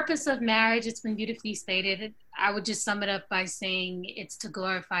 The purpose of marriage, it's been beautifully stated. I would just sum it up by saying it's to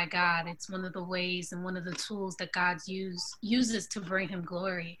glorify God. It's one of the ways and one of the tools that God uses to bring him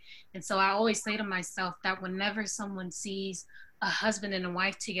glory. And so I always say to myself that whenever someone sees a husband and a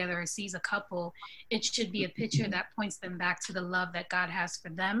wife together or sees a couple, it should be a picture that points them back to the love that God has for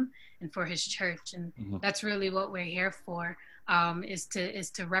them and for his church. And that's really what we're here for, is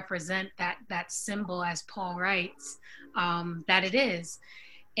to represent that symbol, as Paul writes, that it is.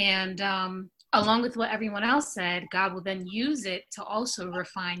 And along with what everyone else said, God will then use it to also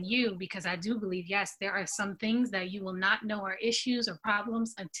refine you, because I do believe, yes, there are some things that you will not know are issues or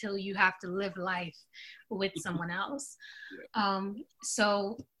problems until you have to live life with someone else.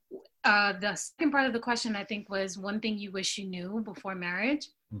 So the second part of the question, I think, was one thing you wish you knew before marriage.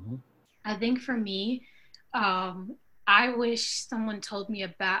 I think for me, I wish someone told me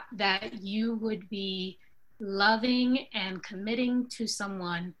about that you would be loving and committing to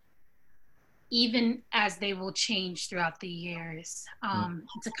someone even as they will change throughout the years.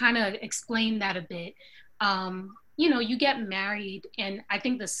 To kind of explain that a bit, you get married, and I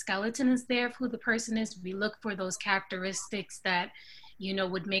think the skeleton is there of who the person is. We look for those characteristics that,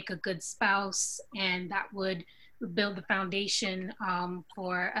 would make a good spouse, and that would build the foundation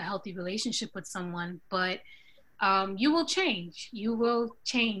for a healthy relationship with someone. But you will change. You will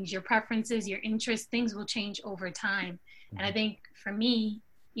change your preferences, your interests. Things will change over time. And I think for me,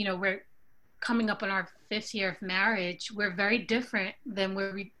 we're coming up on our 5th year of marriage. We're very different than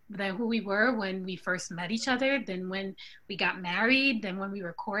who we were when we first met each other, than when we got married, than when we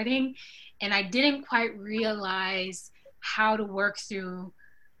were courting. And I didn't quite realize how to work through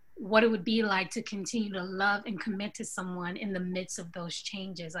what it would be like to continue to love and commit to someone in the midst of those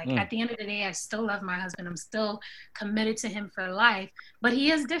changes. At the end of the day, I still love my husband. I'm still committed to him for life, but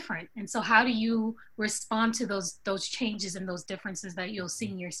he is different. And so how do you respond to those changes and those differences that you'll see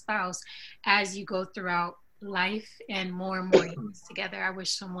in your spouse as you go throughout life and more years together? I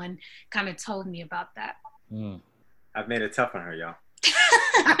wish someone kind of told me about that. I've made it tough on her, y'all.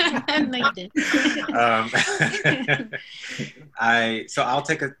 I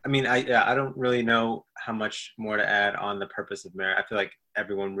don't really know how much more to add on the purpose of marriage. I feel like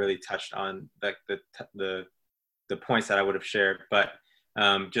everyone really touched on the points that I would have shared, but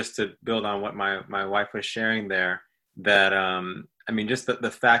just to build on what my wife was sharing there, that just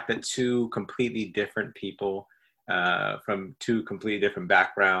the fact that two completely different people from two completely different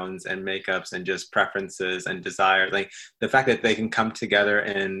backgrounds and makeups and just preferences and desires, like the fact that they can come together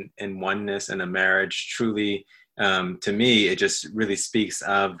in oneness in a marriage, truly, to me, it just really speaks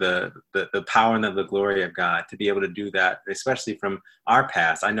of the power and of the glory of God to be able to do that, especially from our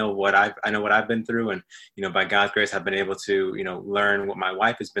past. I know what I've been through, and by God's grace, I've been able to learn what my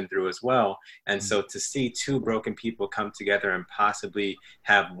wife has been through as well. And so to see two broken people come together and possibly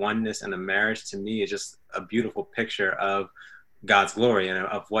have oneness in a marriage, to me, is just a beautiful picture of God's glory and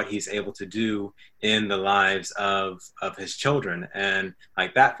of what he's able to do in the lives of his children. And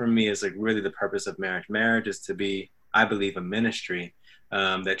like that for me is like really the purpose of marriage. Marriage is to be, I believe, a ministry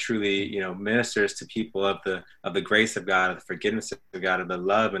that truly, ministers to people of the grace of God, of the forgiveness of God, of the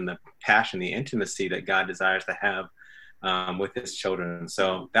love and the passion, the intimacy that God desires to have with his children.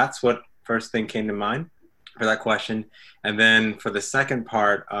 So that's what first thing came to mind for that question. And then for the second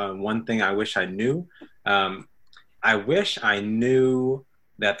part, one thing I wish I knew, I wish I knew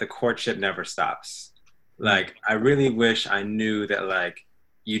that the courtship never stops. Like, I really wish I knew that, like,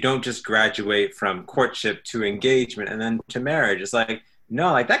 you don't just graduate from courtship to engagement and then to marriage. It's like,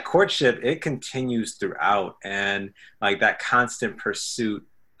 no, like that courtship, it continues throughout. And like that constant pursuit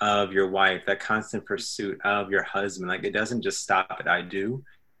of your wife, that constant pursuit of your husband, like it doesn't just stop at I do.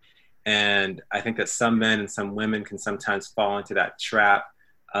 And I think that some men and some women can sometimes fall into that trap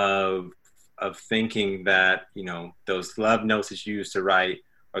of of thinking that, you know, those love notes that you used to write,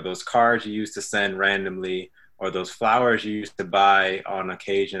 or those cards you used to send randomly, or those flowers you used to buy on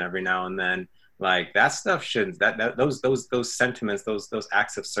occasion every now and then, like that stuff shouldn't, those sentiments, those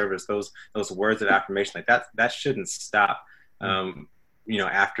acts of service, those words of affirmation, like that shouldn't stop. You know,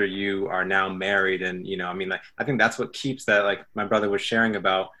 after you are now married. And, you know, I mean, like, I think that's what keeps that, like my brother was sharing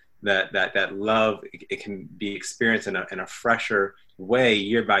about, that love, it can be experienced in a fresher way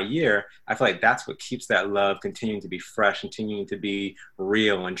year by year. I feel like that's what keeps that love continuing to be fresh, continuing to be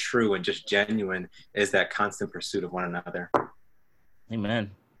real and true and just genuine, is that constant pursuit of one another. Amen.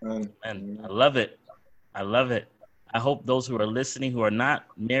 And I love it. I love it. I hope those who are listening, who are not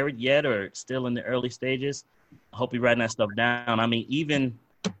married yet or still in the early stages, I hope you're writing that stuff down. I mean, even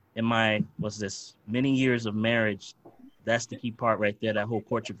in my, many years of marriage, that's the key part right there, that whole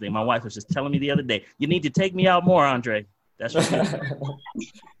courtship thing. My wife was just telling me the other day, you need to take me out more, Andre. That's what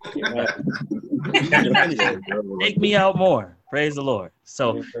take me out more. Praise the Lord.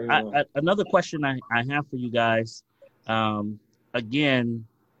 So another question I have for you guys, again,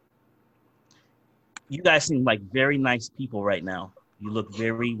 you guys seem like very nice people right now. You look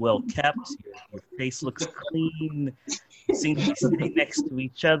very well kept. Your face looks clean. You seem to be sitting next to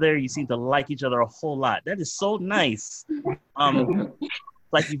each other. You seem to like each other a whole lot. That is so nice.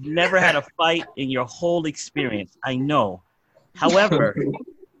 Like you've never had a fight in your whole experience. I know. However,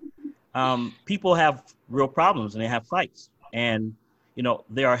 people have real problems and they have fights. And, you know,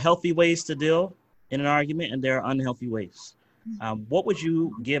 there are healthy ways to deal in an argument and there are unhealthy ways. What would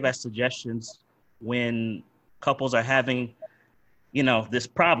you give as suggestions when couples are having, you know, this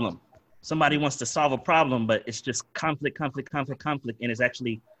problem? Somebody wants to solve a problem, but it's just conflict, and it's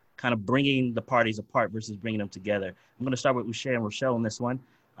actually kind of bringing the parties apart versus bringing them together. I'm going to start with Uche and Rochelle on this one.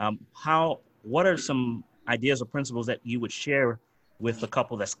 What are some ideas or principles that you would share with a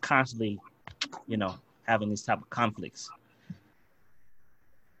couple that's constantly, you know, having these type of conflicts?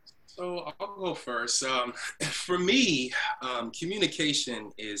 So I'll go first. For me,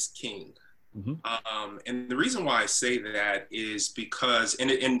 communication is king. Mm-hmm. And the reason why I say that is because,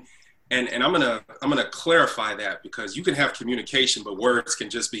 and I'm gonna clarify that, because you can have communication, but words can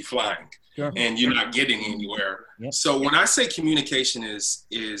just be flying, sure, and you're not getting anywhere. Yep. So when I say communication is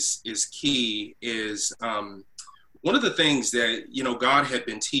key, is one of the things that, you know, God had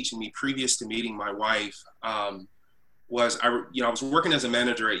been teaching me previous to meeting my wife, was I was working as a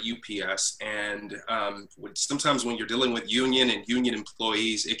manager at UPS, and sometimes when you're dealing with union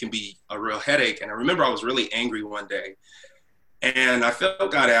employees, it can be a real headache. And I remember I was really angry one day, and I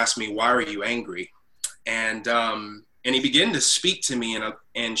felt God asked me, "Why are you angry?" And He began to speak to me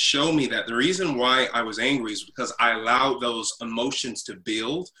and show me that the reason why I was angry is because I allowed those emotions to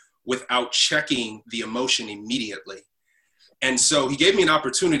build without checking the emotion immediately. And so He gave me an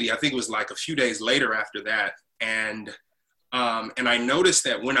opportunity. I think it was like a few days later after that. And I noticed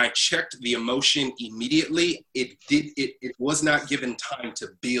that when I checked the emotion immediately, it was not given time to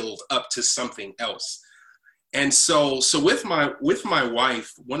build up to something else. And so with my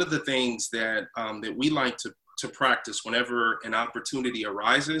wife, one of the things that we like to practice whenever an opportunity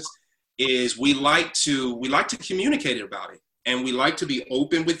arises is we like to communicate about it, and we like to be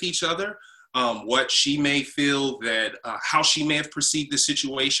open with each other. What she may feel that, how she may have perceived the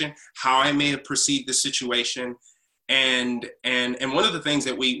situation, how I may have perceived the situation. And one of the things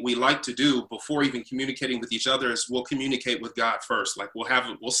that we like to do before even communicating with each other is we'll communicate with God first. Like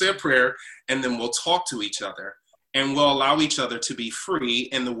we'll say a prayer, and then we'll talk to each other, and we'll allow each other to be free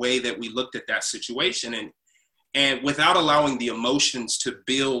in the way that we looked at that situation, and without allowing the emotions to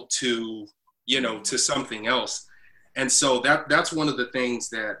build to something else. And so that's one of the things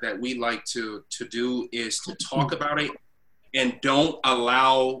that we like to do, is to talk about it and don't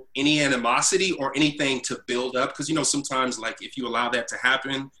allow any animosity or anything to build up. Because, sometimes, like, if you allow that to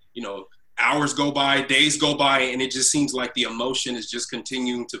happen, hours go by, days go by, and it just seems like the emotion is just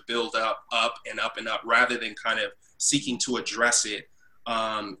continuing to build up and up and up, rather than kind of seeking to address it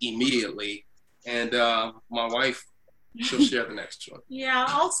immediately. And my wife, she'll share the next one. Yeah,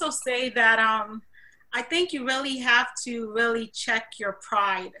 I'll also say that I think you really have to really check your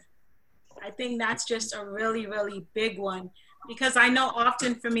pride. I think that's just a really, really big one, because I know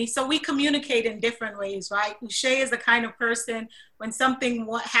often for me, so we communicate in different ways, right? Uche is the kind of person, when something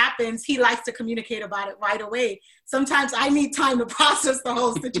happens, he likes to communicate about it right away. sometimes I need time to process the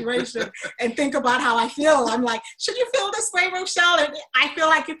whole situation and think about how I feel. I'm like, should you feel this way, Rochelle? And I feel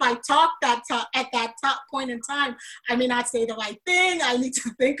like if I talk at that top point in time, I may not say the right thing. I need to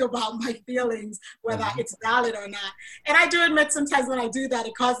think about my feelings, whether it's valid or not. And I do admit sometimes when I do that,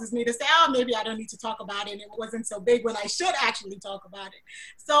 it causes me to say, oh, maybe I don't need to talk about it. And it wasn't so big when I should actually talk about it.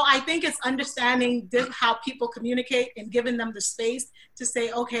 So I think it's understanding how people communicate and giving them the space to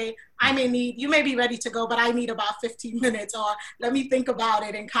say, okay, you may be ready to go, but I need about 15 minutes, or let me think about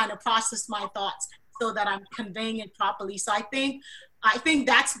it and kind of process my thoughts so that I'm conveying it properly. So I think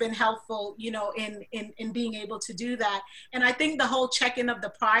that's been helpful, in being able to do that. And I think the whole check-in of the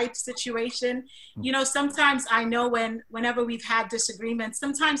pride situation, sometimes I know whenever we've had disagreements,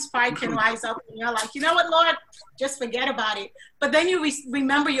 sometimes pride can rise up and you're like, you know what, Lord, just forget about it. But then you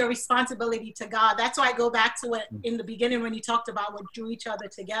remember your responsibility to God. That's why I go back to it in the beginning when you talked about what drew each other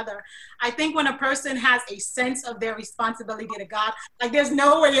together. I think when a person has a sense of their responsibility to God, like there's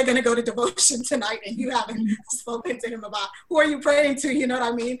no way you're going to go to devotion tonight and you haven't spoken to him about who are you praying to, you know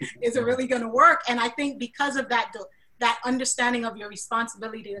what I mean? Is it really going to work? And I think because of that understanding of your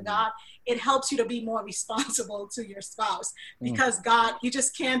responsibility to God, it helps you to be more responsible to your spouse, because God, you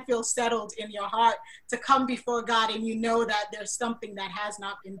just can't feel settled in your heart to come before God and you know that there's something that has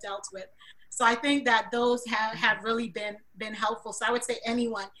not been dealt with. So I think that those have really been helpful. So I would say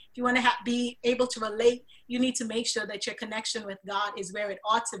anyone, if you want to be able to relate, you need to make sure that your connection with God is where it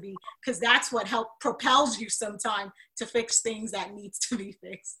ought to be, because that's what propels you sometime to fix things that needs to be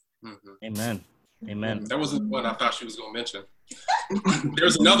fixed. Amen. Amen. That wasn't one I thought she was going to mention.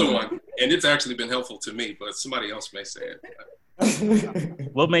 There's another one, and it's actually been helpful to me, but somebody else may say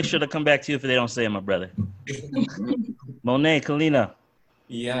it. We'll make sure to come back to you if they don't say it, my brother. Monet, Kalina.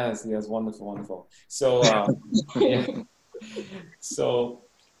 Yes, wonderful. So, so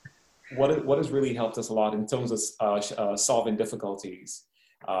what has really helped us a lot in terms of solving difficulties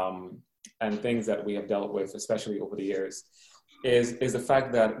and things that we have dealt with, especially over the years, is the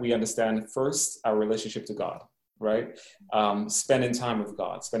fact that we understand first our relationship to God, right? Spending time with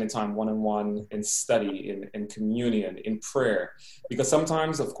God, spending time one-on-one in study, in communion, in prayer. Because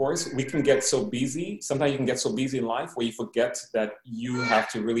sometimes, of course, we can get so busy. Sometimes you can get so busy in life where you forget that you have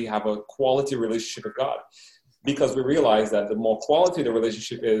to really have a quality relationship with God. Because we realize that the more quality the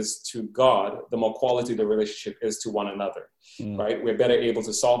relationship is to God, the more quality the relationship is to one another, right? We're better able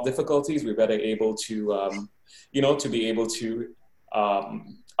to solve difficulties. We're better able to, to be able to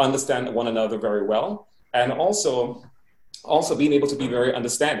understand one another very well. And also being able to be very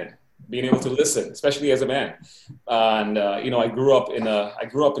understanding, being able to listen, especially as a man. And, I grew up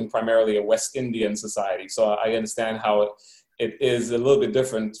in primarily a West Indian society. So I understand how it is a little bit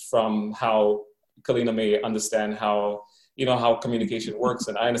different from how Kalina may understand how communication works.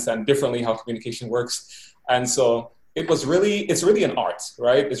 And I understand differently how communication works. And so it's really an art,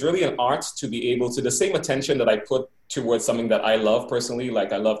 right? It's really an art to be able to, the same attention that I put towards something that I love personally,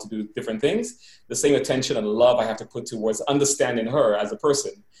 like I love to do different things, the same attention and love I have to put towards understanding her as a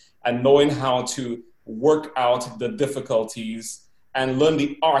person and knowing how to work out the difficulties and learn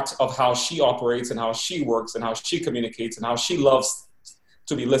the art of how she operates and how she works and how she communicates and how she loves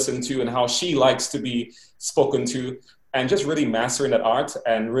to be listened to and how she likes to be spoken to, and just really mastering that art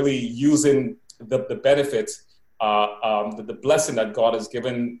and really using the benefits, the blessing that God has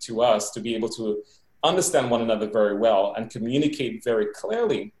given to us to be able to understand one another very well and communicate very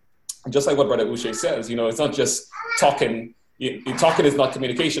clearly. Just like what Brother Uche says, it's not just talking. Talking is not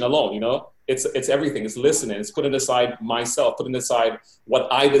communication alone, It's everything. It's listening. It's putting aside myself, putting aside what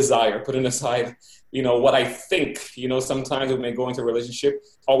I desire, putting aside, what I think. Sometimes we may go into a relationship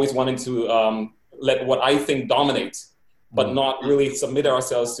always wanting to let what I think dominate, but not really submit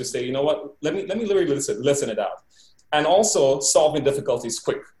ourselves to say, you know what, let me really listen it out. And also solving difficulties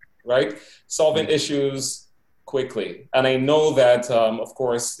quick, right? Solving issues quickly. And I know that, of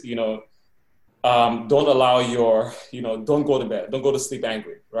course, don't allow don't go to bed, don't go to sleep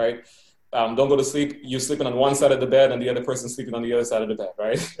angry, right? Don't go to sleep, you're sleeping on one side of the bed and the other person sleeping on the other side of the bed,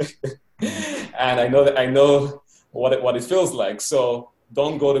 right? And I know what it feels like. So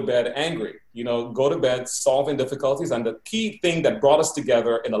don't go to bed angry, go to bed solving difficulties. And the key thing that brought us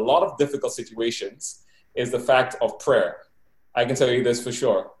together in a lot of difficult situations is the fact of prayer. I can tell you this for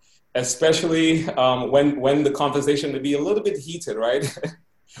sure, especially when the conversation may be a little bit heated, right?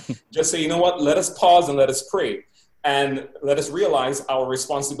 Just say, you know what, let us pause and let us pray. And let us realize our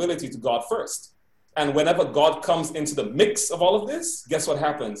responsibility to God first. And whenever God comes into the mix of all of this, guess what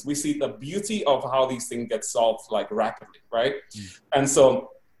happens? We see the beauty of how these things get solved like rapidly, right? And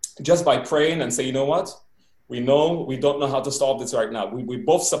so just by praying and say, you know what, We know we don't know how to solve this right now. We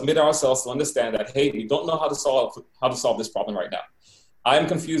both submit ourselves to understand that, hey, we don't know how to solve this problem right now. I'm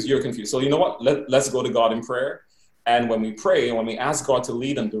confused, you're confused. So you know what? Let's go to God in prayer. And when we pray and when we ask God to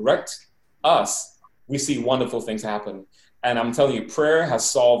lead and direct us, we see wonderful things happen. And I'm telling you, prayer has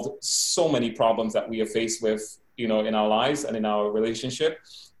solved so many problems that we are faced with, in our lives and in our relationship.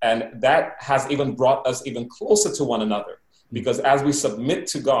 And that has even brought us even closer to one another. Because as we submit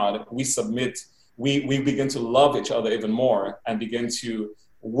to God, we begin to love each other even more and begin to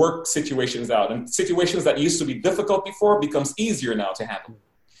work situations out. And situations that used to be difficult before becomes easier now to handle.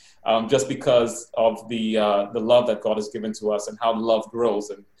 Just because of the love that God has given to us and how love grows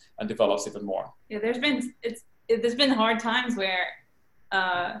and develops even more. Yeah, there's been hard times where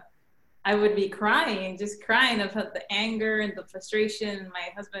I would be crying of the anger and the frustration. My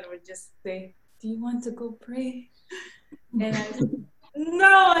husband would just say, "Do you want to go pray?" And I said,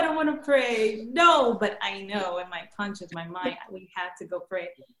 "No, I don't want to pray. No," but I know in my conscience, my mind, we had to go pray.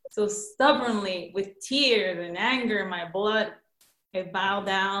 So stubbornly, with tears and anger in my blood, I bow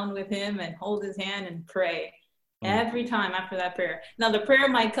down with him and hold his hand and pray every time after that prayer. Now the prayer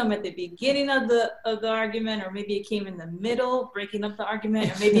might come at the beginning of the argument, or maybe it came in the middle, breaking up the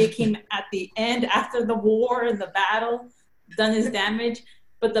argument, or maybe it came at the end after the war and the battle done its damage.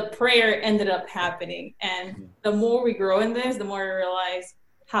 But the prayer ended up happening. And the more we grow in this, the more we realize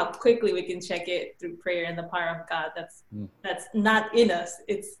how quickly we can check it through prayer and the power of God. That's not in us.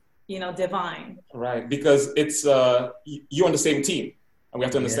 It's divine. Right, because it's you're on the same team. And we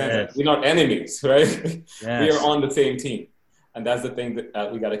have to understand that we're not enemies, right? Yes. We are on the same team. And that's the thing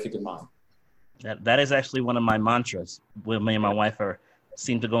that we got to keep in mind. That is actually one of my mantras. When me and my wife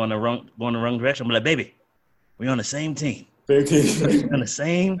seem to go in the wrong direction, I'm like, baby, we're on the same team. We're on the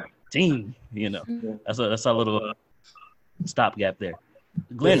same team, That's a little stopgap there.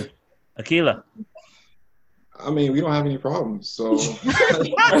 Glenn, Akila. I mean, we don't have any problems, so. All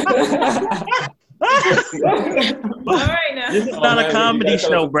right, now. This is not a comedy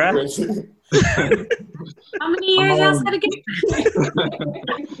show, bruh. How many years else had to get?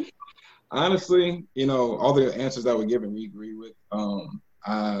 Honestly, all the answers that were given, we agree with.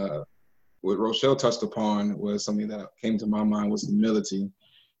 What Rochelle touched upon was something that came to my mind was humility.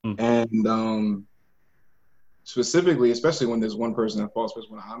 And specifically, especially when there's one person at fault,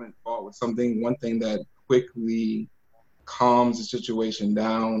 especially when I'm in fault with something, one thing that quickly calms the situation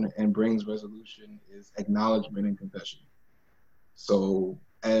down and brings resolution is acknowledgement and confession. So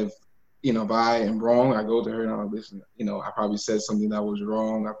if I am wrong, I go to her and I listen, I probably said something that was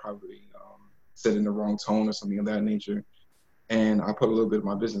wrong. I probably said in the wrong tone or something of that nature. And I put a little bit of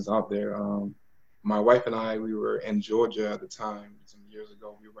my business out there. My wife and I, we were in Georgia at the time, some years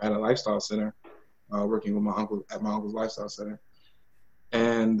ago. We were at a lifestyle center, working with my uncle at my uncle's lifestyle center.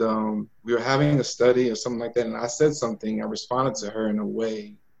 And we were having a study or something like that. And I said something, I responded to her in a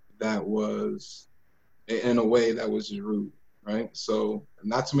way that was just rude, right? So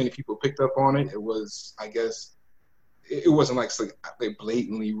not too many people picked up on it. It was, I guess, it wasn't like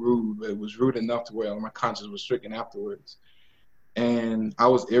blatantly rude, but it was rude enough to where my conscience was stricken afterwards. And I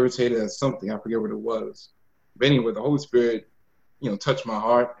was irritated at something. I forget what it was. But anyway, the Holy Spirit, touched my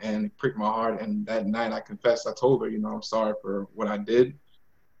heart and pricked my heart. And that night I confessed. I told her, I'm sorry for what I did.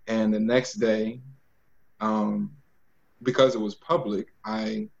 And the next day, because it was public,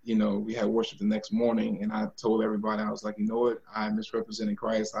 we had worship the next morning. And I told everybody, I was like, you know what? I misrepresented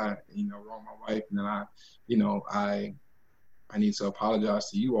Christ. I, wronged my wife. And then I need to apologize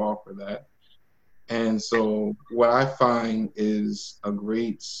to you all for that. And so what I find is a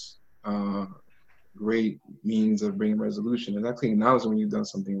great means of bringing resolution is actually acknowledging when you've done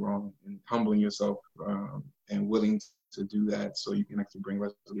something wrong and humbling yourself and willing to do that so you can actually bring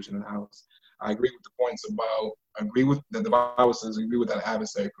resolution in the house. I agree with the points that the Bible says, agree with that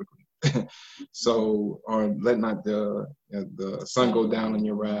adversary quickly. So, or let not the sun go down in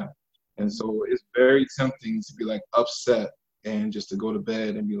your wrath. And so it's very tempting to be like upset and just to go to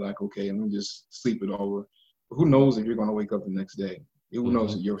bed and be like, okay, let me just sleep it over. But who knows if you're going to wake up the next day? Who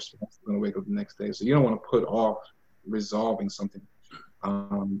knows if you're going to wake up the next day? So you don't want to put off resolving something.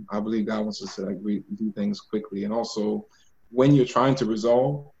 I believe God wants us to do things quickly. And also, when you're trying to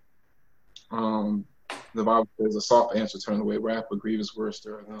resolve, the Bible says a soft answer turn away wrath, but grievous words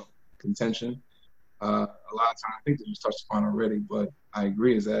stir contention. A lot of times, I think that you touched upon already, but I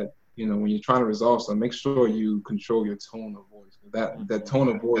agree is that, when you're trying to resolve something, make sure you control your tone of voice. That tone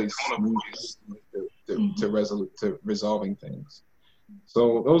of voice means to resolving things.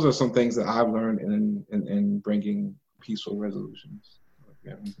 So those are some things that I've learned in bringing peaceful resolutions.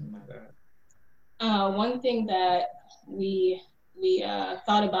 Yeah, anything like that. One thing that we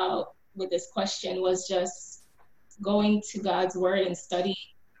thought about with this question was just going to God's word and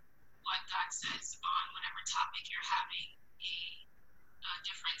studying what God says on whatever topic you're having a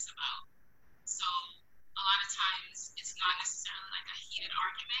difference about. So a lot of times it's not necessarily like a heated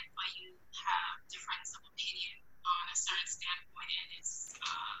argument, but you have difference of opinion on a certain standpoint, and it's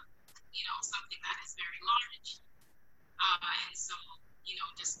something that is very large. And so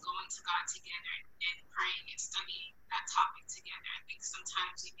just going to God together and praying and studying that topic together. I think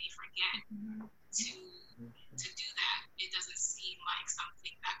sometimes we may forget to do that. It doesn't seem like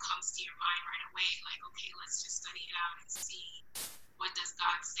something that comes to your mind right away, like, okay, let's just study it out and see what does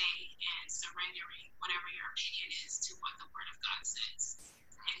God say, and surrendering whatever your opinion is to what the Word of God says,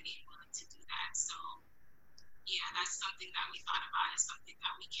 and being willing to do that. So yeah, that's something that we thought about as something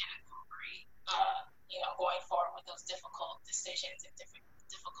that we can incorporate, going forward with those difficult decisions and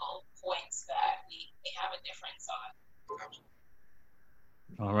difficult points that we have a difference on.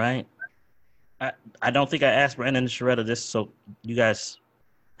 All right. I don't think I asked Brandon and Sharetta this, so you guys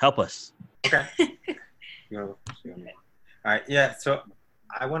help us. Okay. All right. Yeah. So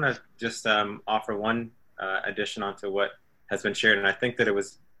I want to just offer one addition onto what has been shared, and I think that it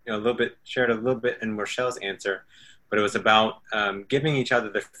was shared a little bit in Rochelle's answer, but it was about giving each other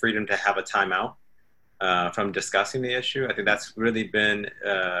the freedom to have a timeout from discussing the issue. I think that's really been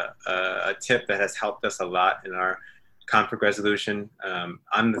a tip that has helped us a lot in our conflict resolution.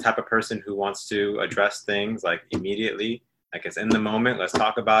 I'm the type of person who wants to address things like immediately, like it's in the moment, let's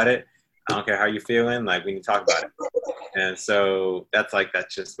talk about it. I don't care how you're feeling, like we need to talk about it. And so that's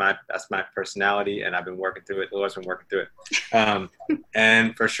my personality, and I've been working through it. The Lord's been working through it.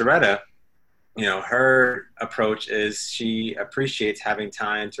 And for Sharetta, her approach is she appreciates having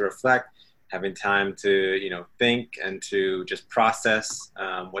time to reflect, having time to, think and to just process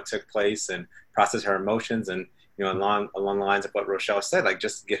what took place and process her emotions, and, along the lines of what Rochelle said, like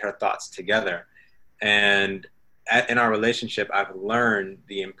just get her thoughts together. And in our relationship, I've learned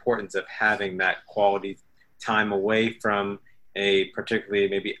the importance of having that quality time away from a particularly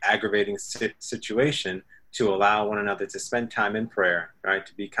maybe aggravating situation, to allow one another to spend time in prayer, right?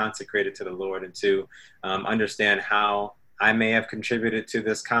 To be consecrated to the Lord, and to understand how I may have contributed to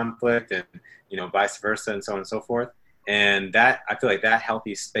this conflict, and, vice versa, and so on and so forth. And that, I feel like that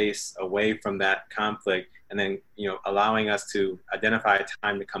healthy space away from that conflict, and then, allowing us to identify a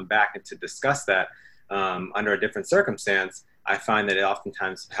time to come back and to discuss that under a different circumstance, I find that it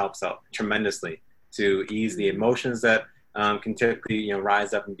oftentimes helps out tremendously to ease the emotions that can typically,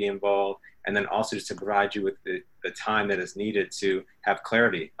 rise up and be involved, and then also just to provide you with the time that is needed to have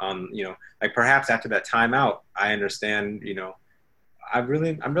clarity on, like perhaps after that timeout, I understand, I'm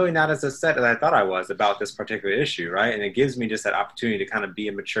really not as upset as I thought I was about this particular issue, right? And it gives me just that opportunity to kind of be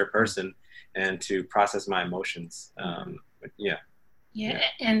a mature person and to process my emotions. Yeah,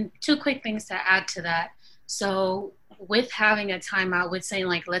 and two quick things to add to that. So with having a timeout, with saying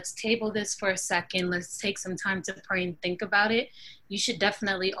like, let's table this for a second, let's take some time to pray and think about it, you should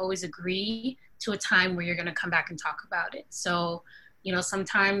definitely always agree to a time where you're going to come back and talk about it. So,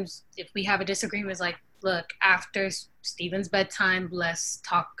 sometimes if we have a disagreement, it's like, look, after Stephen's bedtime, let's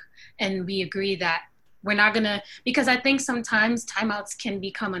talk. And we agree that we're not going to, because I think sometimes timeouts can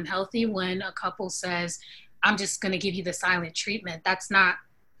become unhealthy when a couple says, I'm just going to give you the silent treatment. That's not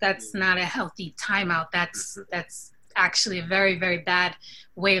a healthy timeout. That's actually a very, very bad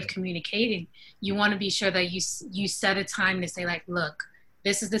way of communicating. You want to be sure that you set a time to say like, look,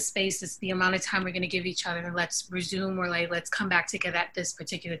 this is the space, this is the amount of time we're going to give each other, and let's resume, or like, let's come back together at this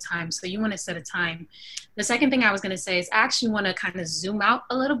particular time. So you want to set a time. The second thing I was going to say is I actually want to kind of zoom out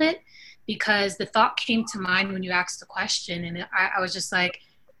a little bit, because the thought came to mind when you asked the question. And I was just like,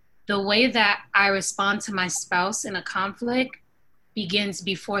 the way that I respond to my spouse in a conflict begins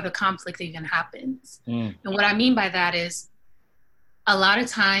before the conflict even happens. And what I mean by that is, a lot of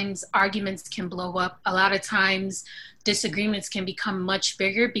times arguments can blow up. A lot of times disagreements can become much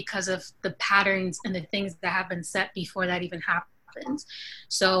bigger because of the patterns and the things that have been set before that even happens.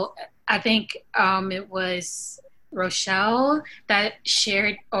 So I think it was Rochelle that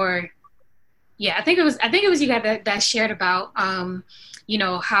shared, I think it was you guys that shared about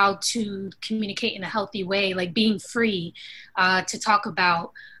how to communicate in a healthy way, like being free to talk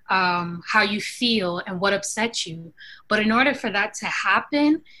about how you feel and what upsets you. But in order for that to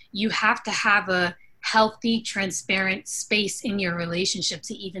happen, you have to have a healthy, transparent space in your relationship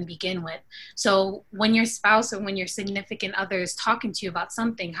to even begin with. So when your spouse or when your significant other is talking to you about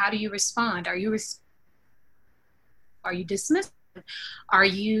something, how do you respond? Are you dismissive? Are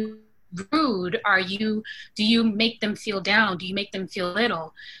you rude? Do you make them feel down? Do you make them feel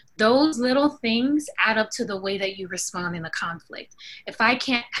little? those little things add up to the way that you respond in a conflict. If I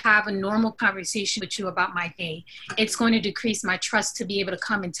can't have a normal conversation with you about my day, it's going to decrease my trust to be able to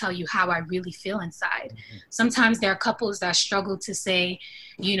come and tell you how I really feel inside. Sometimes there are couples that struggle to say,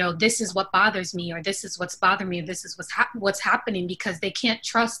 you know, this is what bothers me, or this is what's bothering me, or this is what's happening, because they can't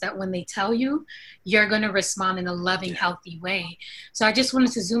trust that when they tell you, you're going to respond in a loving, healthy way. So I just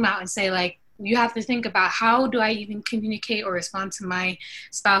wanted to zoom out and say, like, you have to think about, how do I even communicate or respond to my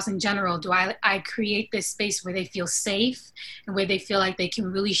spouse in general? Do I create this space where they feel safe and where they feel like they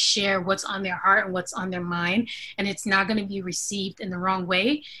can really share what's on their heart and what's on their mind, and it's not going to be received in the wrong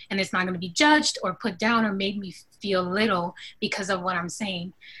way, and it's not going to be judged or put down or made me feel little because of what I'm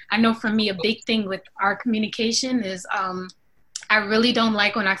saying. I know for me, a big thing with our communication is I really don't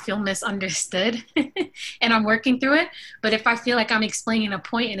like when I feel misunderstood and I'm working through it. But if I feel like I'm explaining a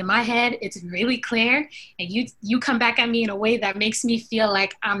point and in my head it's really clear, and you come back at me in a way that makes me feel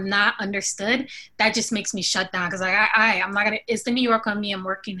like I'm not understood, that just makes me shut down, because I'm not gonna, it's the New York on me, I'm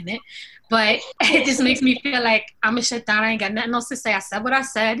working in it. But it just makes me feel like I'm gonna shut down. I ain't got nothing else to say. I said what I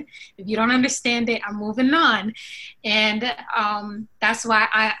said. If you don't understand it, I'm moving on. And that's why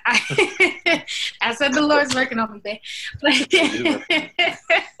I said the Lord's working on me, babe.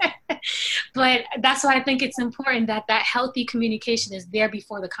 But that's why I think it's important that that healthy communication is there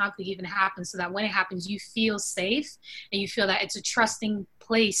before the conflict even happens, so that when it happens, you feel safe and you feel that it's a trusting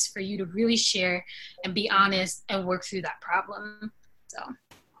place for you to really share and be honest and work through that problem. So.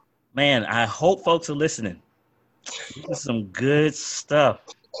 Man, I hope folks are listening. This is some good stuff.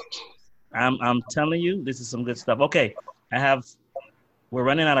 I'm telling you, this is some good stuff. Okay, we're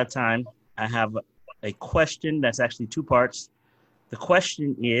running out of time. I have a question that's actually two parts. The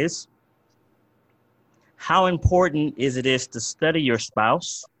question is, how important is it to study your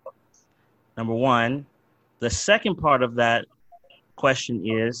spouse? Number one. The second part of that question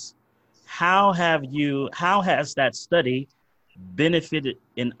is, how has that study benefited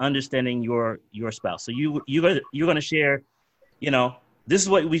in understanding your spouse? So you're going to share, you know, this is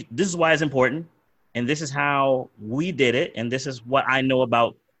why it's important, and this is how we did it, and this is what I know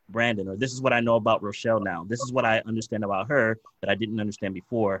about Brandon, or this is what I know about Rochelle now. This is what I understand about her that I didn't understand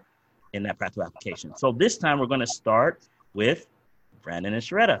before in that practical application. So this time we're going to start with Brandon and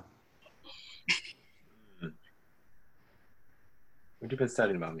Sharetta. What have you been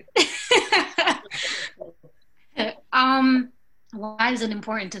studying about me? Why is it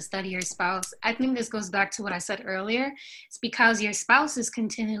important to study your spouse? I think this goes back to what I said earlier. It's because your spouse is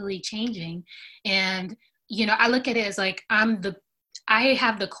continually changing. And, you know, I look at it as like, I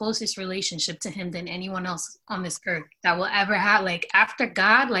have the closest relationship to him than anyone else on this earth that will ever have. Like, after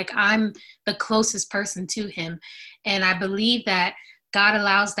God, like, I'm the closest person to him. And I believe that God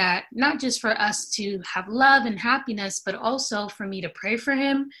allows that not just for us to have love and happiness, but also for me to pray for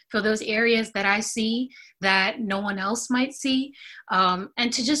him for those areas that I see that no one else might see.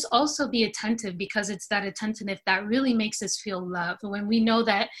 And to just also be attentive, because it's that attentiveness that really makes us feel loved. When we know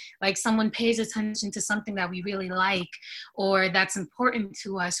that, like, someone pays attention to something that we really like or that's important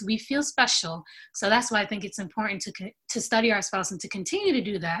to us, we feel special. So that's why I think it's important to study our spouse and to continue to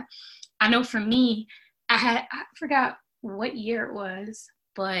do that. I know for me, I forgot what year it was,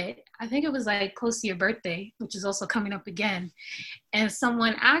 but I think it was like close to your birthday, which is also coming up again. And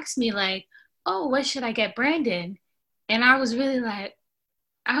someone asked me, like, oh, what should I get Brandon? And I was really like,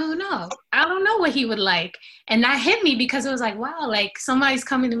 I don't know what he would like. And that hit me, because it was like, wow, like, somebody's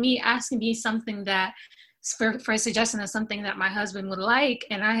coming to me asking me something that for a suggestion of something that my husband would like,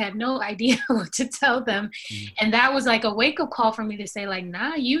 and I had no idea what to tell them. And that was like a wake-up call for me to say, like,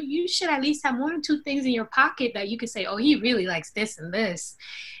 nah, you should at least have one or two things in your pocket that you could say, oh, he really likes this and this.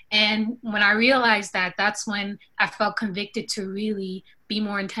 And when I realized that, that's when I felt convicted to really be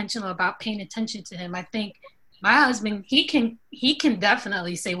more intentional about paying attention to him. I think my husband, he can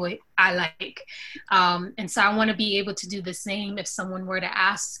definitely say what I like. And so I want to be able to do the same if someone were to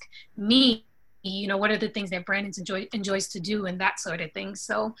ask me, you know, what are the things that Brandon enjoys to do, and that sort of thing.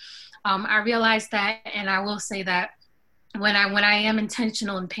 So I realized that, and I will say that when I am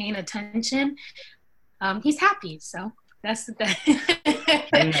intentional and paying attention, he's happy. So that's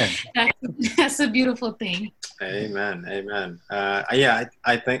a beautiful thing. Amen. Yeah,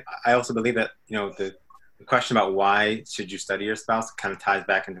 I think I also believe that, you know, the question about why should you study your spouse kind of ties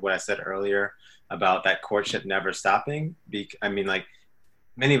back into what I said earlier about that courtship never stopping. I mean, like,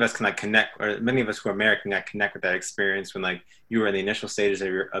 many of us can, like, connect, or many of us who are married can, like, connect with that experience when, like, you were in the initial stages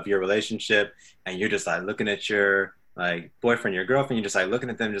of your relationship, and you're just, like, looking at your, like, boyfriend, your girlfriend, you're just, like, looking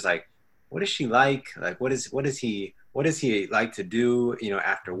at them, just like, what is she like? Like, what is he what does he like to do, you know,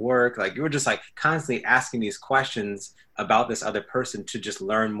 after work? Like, you were just like constantly asking these questions about this other person to just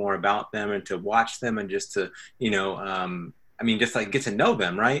learn more about them and to watch them and just to, you know, I mean, just like get to know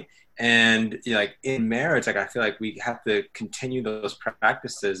them, right? And you know, like in marriage, like I feel like we have to continue those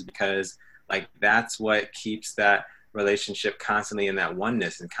practices because like that's what keeps that relationship constantly in that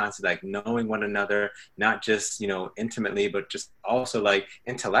oneness and constantly like knowing one another, not just, you know, intimately, but just also like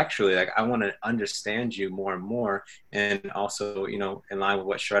intellectually. Like I want to understand you more and more. And also, you know, in line with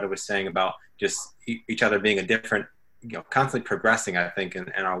what Sharada was saying about just each other being a different, you know, constantly progressing, I think, in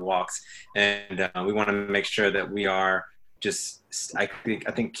our walks. And we want to make sure that we are just, I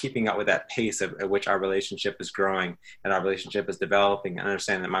think keeping up with that pace at which our relationship is growing and our relationship is developing. I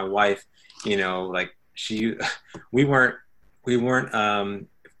understand that my wife, you know, like we weren't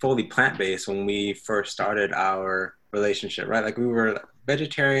fully plant-based when we first started our relationship, right? Like we were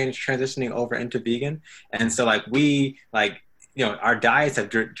vegetarians transitioning over into vegan. And so like we like, you know, our diets have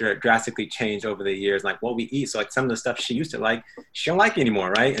drastically changed over the years, like what we eat. So like some of the stuff she used to like, she don't like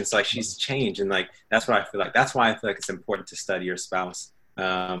anymore, right? And so like she's changed. And like, that's what I feel like. That's why I feel like it's important to study your spouse.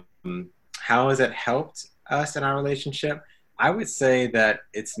 How has it helped us in our relationship? I would say that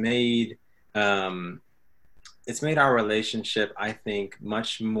it's made our relationship, I think,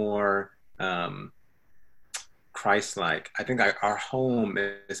 much more Christ-like. I think our home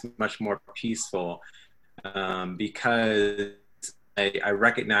is much more peaceful because I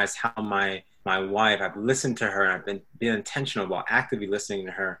recognize how my wife, I've listened to her and I've been intentional about actively listening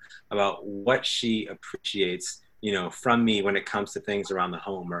to her about what she appreciates, you know, from me when it comes to things around the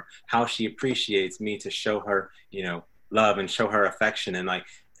home, or how she appreciates me to show her, you know, love and show her affection. And like,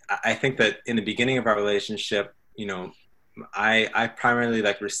 I think that in the beginning of our relationship, you know, I primarily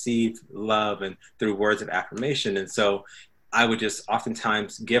like received love and through words of affirmation. And so I would just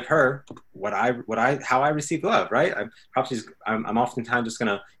oftentimes give her how I receive love, right? I'm oftentimes just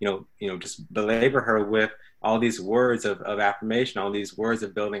gonna, you know, just belabor her with all these words of affirmation, all these words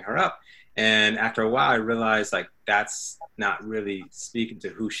of building her up. And after a while, I realized like that's not really speaking to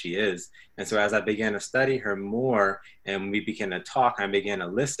who she is. And so as I began to study her more and we began to talk, I began to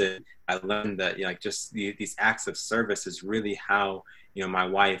listen, I learned that, you know, like just these acts of service is really how, you know, my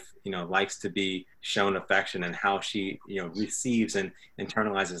wife, you know, likes to be shown affection and how she, you know, receives and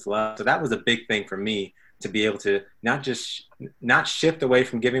internalizes love. So that was a big thing for me, to be able to not shift away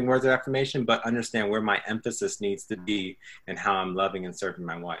from giving words of affirmation, but understand where my emphasis needs to be and how I'm loving and serving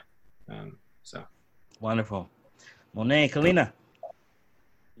my wife. So wonderful. Monet, Kalina.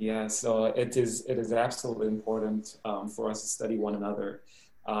 Yeah, so it is absolutely important for us to study one another,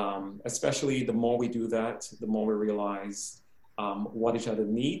 especially the more we do that, the more we realize what each other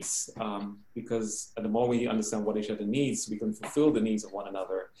needs, because the more we understand what each other needs, we can fulfill the needs of one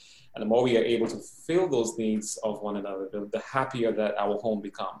another. And the more we are able to fulfill those needs of one another, the happier that our home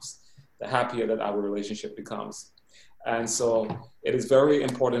becomes, the happier that our relationship becomes. And so it is very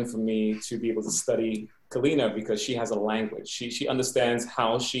important for me to be able to study Kalina because she has a language. She understands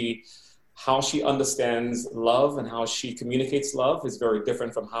how she understands love, and how she communicates love is very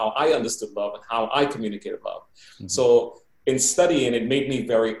different from how I understood love and how I communicated love. Mm-hmm. So in studying, it made me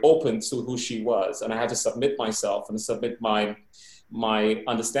very open to who she was, and I had to submit myself and submit my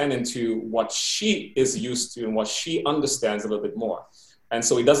understanding to what she is used to and what she understands a little bit more. And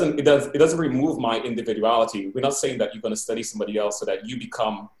so it doesn't remove my individuality. We're not saying that you're going to study somebody else so that you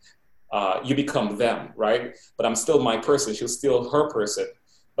become them, right? But I'm still my person. She's still her person.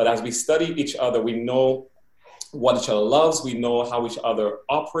 But as we study each other, we know what each other loves. We know how each other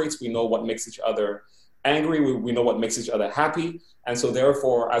operates. We know what makes each other angry. We know what makes each other happy. And so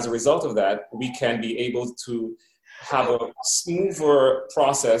therefore, as a result of that, we can be able to have a smoother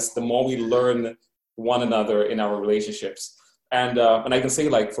process the more we learn one another in our relationships. And I can say,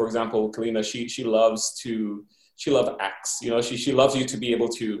 like, for example, Kalina, she loves acts. You know, she loves you to be able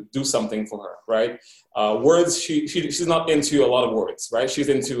to do something for her, right? Words, she's not into a lot of words, right? She's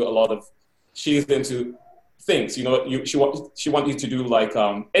into things. You know, she wants you to do like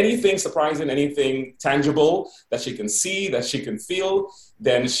anything surprising, anything tangible that she can see, that she can feel.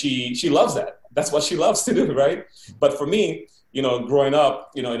 Then she loves that. That's what she loves to do, right? But for me, you know, growing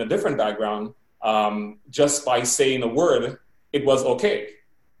up, you know, in a different background, just by saying a word, it was okay.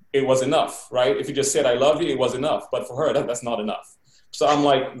 It was enough, right? If you just said, I love you, it was enough. But for her, that's not enough. So I'm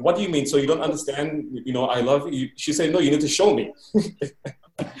like, what do you mean? So you don't understand, you know, I love you? She said, no, you need to show me.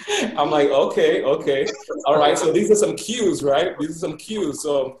 I'm like, okay. All right, so these are some cues, right? These are some cues.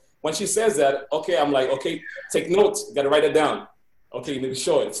 So when she says that, okay, I'm like, okay, take notes, you gotta write it down. Okay, you need to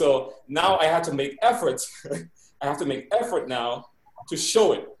show it. So now I have to make efforts. I have to make effort now to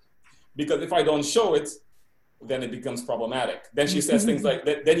show it. Because if I don't show it, then it becomes problematic. Then she says things like,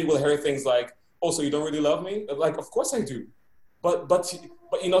 then you will hear things like, oh, so you don't really love me? Like, of course I do. But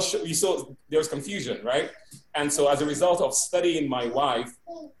you know, so there's confusion, right? And so as a result of studying my wife,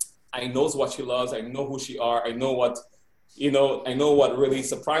 I know what she loves, I know who she are, I know what, you know, I know what really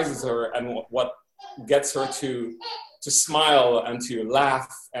surprises her and what gets her to smile and to laugh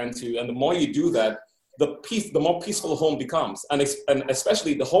and the more you do that, the more peaceful home becomes. And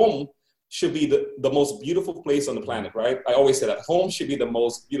especially the home should be the most beautiful place on the planet, right? I always say that home should be the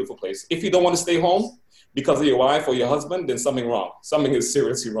most beautiful place. If you don't want to stay home because of your wife or your husband, then something wrong. Something is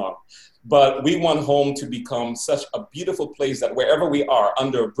seriously wrong. But we want home to become such a beautiful place that wherever we are,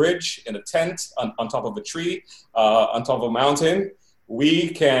 under a bridge, in a tent, on top of a tree, on top of a mountain, we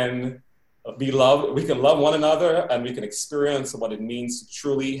can be loved, we can love one another, and we can experience what it means to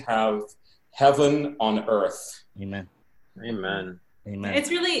truly have heaven on earth. Amen. Amen. Amen. It's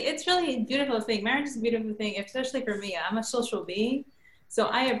really a beautiful thing. Marriage is a beautiful thing, especially for me. I'm a social being, so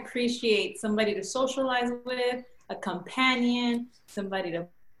I appreciate somebody to socialize with, a companion, somebody to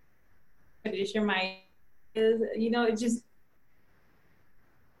share my, you know, it just.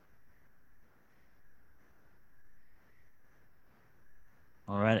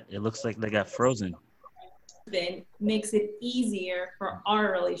 All right, it looks like they got frozen. Then makes it easier for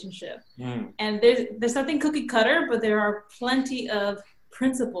our relationship. And there's nothing cookie cutter, but there are plenty of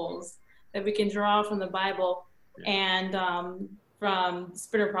principles that we can draw from the Bible and from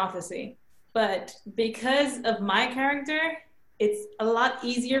Spirit of Prophecy. But because of my character, it's a lot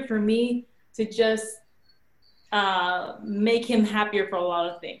easier for me to just make him happier for a lot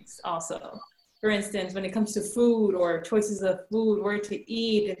of things also. For instance, when it comes to food or choices of food, where to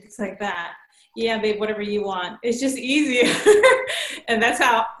eat and things like that. Yeah, babe, whatever you want. It's just easier. And that's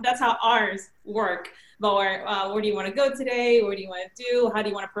how ours work. But where do you want to go today? What do you want to do? How do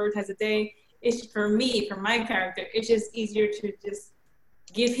you want to prioritize the day? It's for me, for my character, it's just easier to just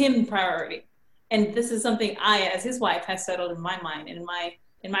give him priority. And this is something I, as his wife, has settled in my mind and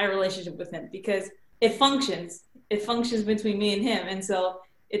in my relationship with him, because it functions. It functions between me and him. And so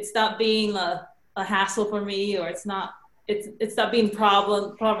it stopped being a hassle for me, or it's stopped being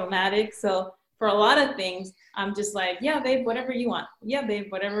problematic. So for a lot of things, I'm just like, yeah, babe, whatever you want. Yeah,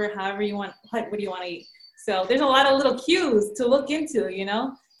 babe, however you want. What do you want to eat? So there's a lot of little cues to look into, you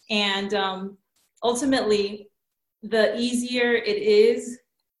know? And ultimately, the easier it is,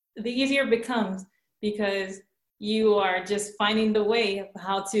 the easier it becomes, because you are just finding the way of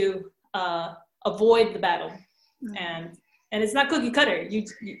how to avoid the battle. And it's not cookie cutter.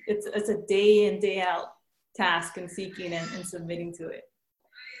 It's a day in, day out task and seeking and submitting to it.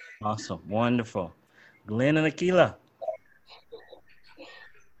 Awesome. Wonderful. Glenn and Akila.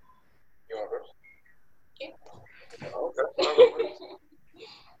 Okay.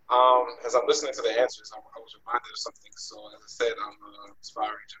 As I'm listening to the answers, I was reminded of something. So as I said, I'm an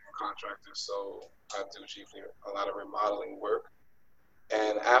aspiring general contractor, so I do chiefly a lot of remodeling work.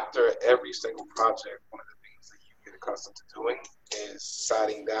 And after every single project, one of the things that you get accustomed to doing is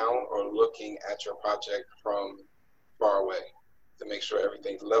sitting down or looking at your project from far away to make sure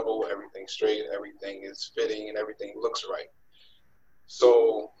everything's level, everything's straight, everything is fitting, and everything looks right.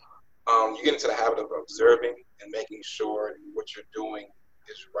 So you get into the habit of observing and making sure what you're doing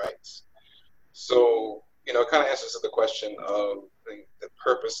is right. So, you know, it kind of answers to the question of the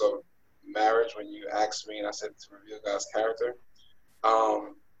purpose of marriage when you asked me, and I said to reveal God's character.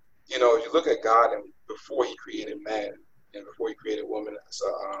 You know, you look at God, and before he created man and before he created woman, so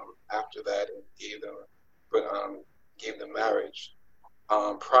after that, and gave them marriage.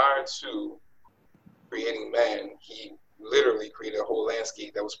 Prior to creating man, he literally created a whole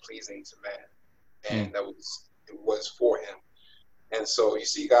landscape that was pleasing to man, and it was for him. And so you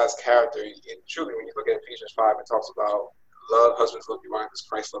see God's character, and truly when you look at Ephesians 5, it talks about love, husbands love your wives as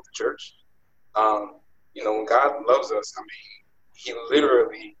Christ loved the church. You know, when God loves us, I mean, he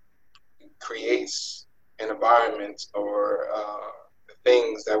literally creates an environment or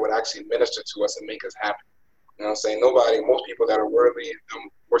things that would actually minister to us and make us happy. You know what I'm saying? Most people that are worldly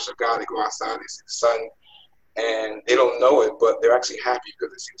and worship God, they go outside, they see the sun, and they don't know it, but they're actually happy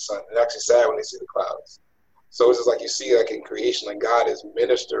because they see the sun. They're actually sad when they see the clouds. So it's just like you see, like in creation, like God is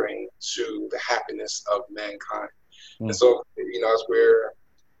ministering to the happiness of mankind. And so, you know, as we're,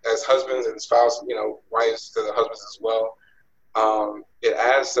 as husbands and spouses, you know, wives to the husbands as well, it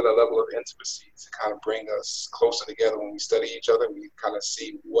adds to the level of intimacy to kind of bring us closer together. When we study each other, we kind of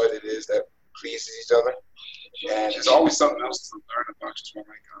see what it is that pleases each other. And there's always something else to learn about, just like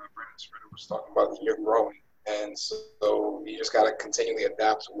Brandon Spritter was talking about, that you're growing. And so you just got to continually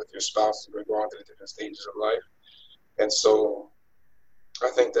adapt with your spouse as we're going through the different stages of life. And so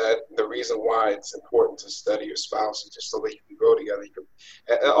I think that the reason why it's important to study your spouse is just so that you can grow together.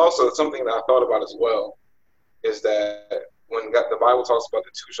 And also, something that I thought about as well is that when the Bible talks about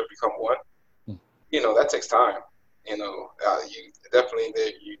the two shall become one, that takes time. You definitely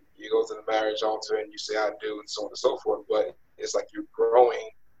you go to the marriage altar and you say I do and so on and so forth, but it's like you're growing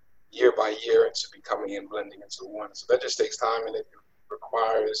year by year into becoming and blending into one. So that just takes time, and it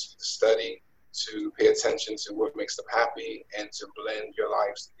requires you to study, to pay attention to what makes them happy, and to blend your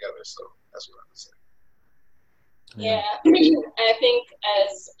lives together. So that's what I would say. Yeah, I think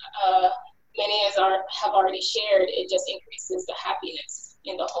as many as have already shared, it just increases the happiness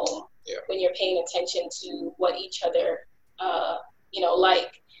in the home when you're paying attention to what each other,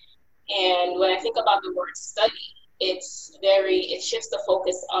 like. And when I think about the word study, it shifts the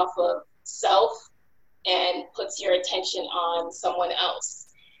focus off of self and puts your attention on someone else.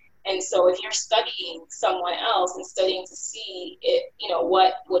 And so if you're studying someone else and studying to see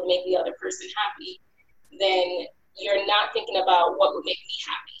what would make the other person happy, then you're not thinking about what would make me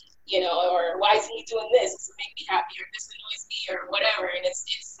happy, or why isn't he doing this? This would make me happy, or this annoys me, or whatever. And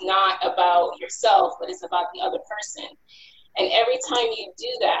it's not about yourself, but it's about the other person. And every time you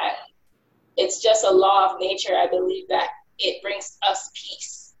do that, it's just a law of nature. I believe that it brings us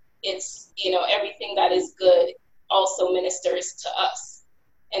peace. It's, everything that is good also ministers to us.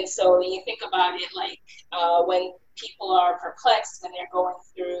 And so when you think about it, like when people are perplexed, when they're going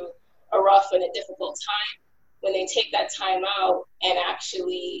through a rough and a difficult time, when they take that time out and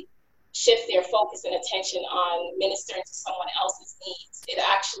actually shift their focus and attention on ministering to someone else's needs, it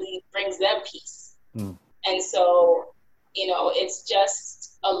actually brings them peace. And so, it's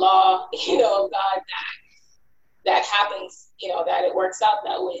just a law, of God that happens, that it works out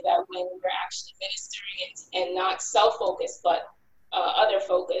that way, that when we're actually ministering and not self-focused, but other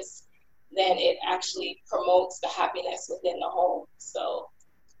focused, then it actually promotes the happiness within the home. So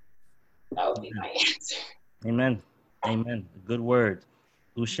that would be my answer. Amen. Good word.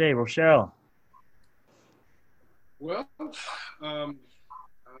 Rochelle. Well,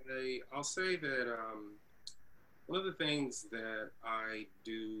 I'll say that one of the things that I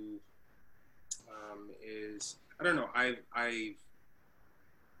do is, I don't know,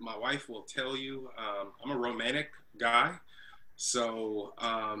 my wife will tell you, I'm a romantic guy. So,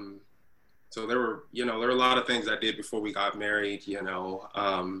 so there were a lot of things I did before we got married, and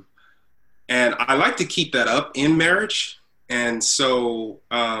I like to keep that up in marriage. And so,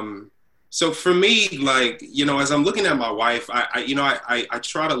 so for me, like, as I'm looking at my wife, I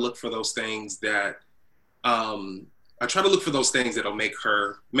try to look for those things that, that'll make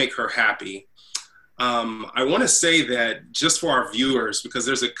her happy. I want to say that just for our viewers, because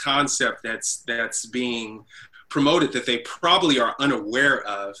there's a concept that's being promoted that they probably are unaware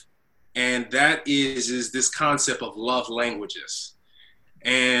of, and that is this concept of love languages.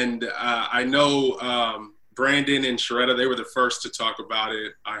 And I know Brandon and Sharetta, they were the first to talk about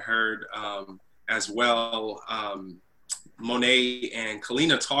it. I heard as well Monet and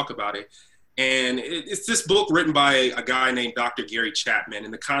Kalina talk about it. And it's this book written by a guy named Dr. Gary Chapman.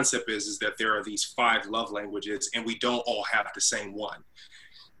 And the concept is that there are these 5 love languages, and we don't all have the same one.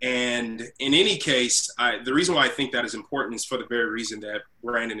 And in any case, the reason why I think that is important is for the very reason that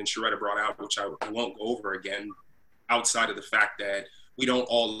Brandon and Sharetta brought out, which I won't go over again, outside of the fact that we don't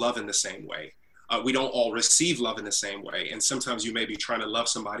all love in the same way. We don't all receive love in the same way. And sometimes you may be trying to love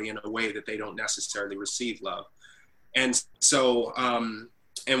somebody in a way that they don't necessarily receive love. And so,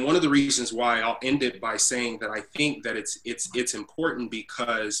 and one of the reasons why I'll end it by saying that I think that it's important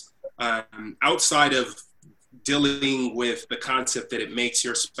because outside of dealing with the concept that it makes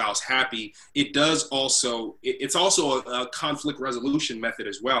your spouse happy, it's also a conflict resolution method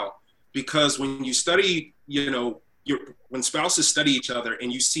as well. Because when you study, when spouses study each other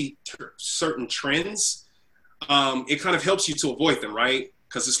and you see certain trends, it kind of helps you to avoid them, right?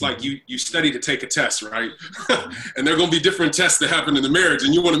 Because it's like you study to take a test, right? And there are going to be different tests that happen in the marriage,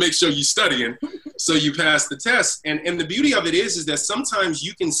 and you want to make sure you're studying so you pass the test. And the beauty of it is that sometimes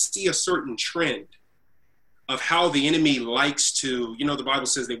you can see a certain trend of how the enemy likes to, the Bible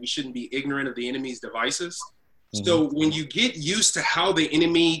says that we shouldn't be ignorant of the enemy's devices. Mm-hmm. So when you get used to how the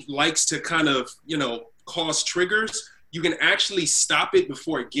enemy likes to kind of, cause triggers, you can actually stop it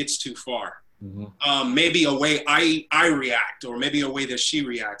before it gets too far. Mm-hmm. Maybe a way I react, or maybe a way that she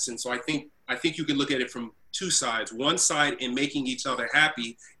reacts. And so I think you can look at it from 2 sides. One side in making each other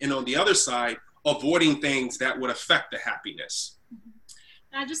happy, and on the other side, avoiding things that would affect the happiness.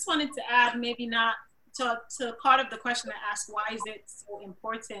 I just wanted to add, maybe not to part of the question that asked, why is it so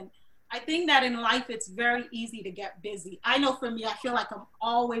important? I think that in life, it's very easy to get busy. I know for me, I feel like I'm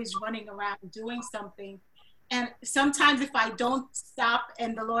always running around doing something. And sometimes if I don't stop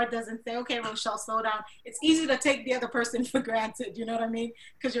and the Lord doesn't say, okay, Rochelle, slow down, it's easy to take the other person for granted. You know what I mean?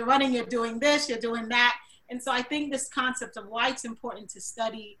 Because you're running, you're doing this, you're doing that. And so I think this concept of why it's important to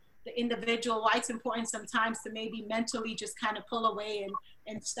study the individual, why it's important sometimes to maybe mentally just kind of pull away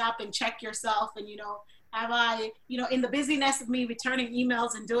and stop and check yourself. And, you know, have I, you know, in the busyness of me returning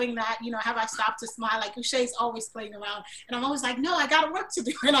emails and doing that, you know, have I stopped to smile? Like Uche's always playing around. And I'm always like, no, I got work to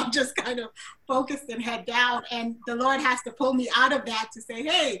do. And I'm just kind of focused and head down. And the Lord has to pull me out of that to say,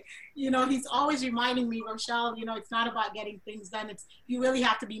 hey, you know, he's always reminding me, Rochelle, you know, it's not about getting things done. It's, you really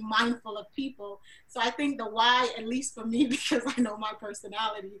have to be mindful of people. So I think the why, at least for me, because I know my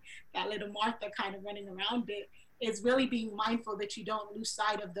personality, that little Martha kind of running around it, is really being mindful that you don't lose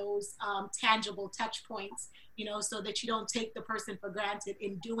sight of those tangible touch points, you know, so that you don't take the person for granted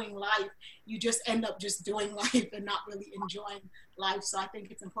in doing life. You just end up just doing life and not really enjoying life. So I think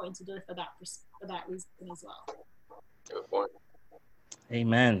it's important to do it for that reason as well. Good point.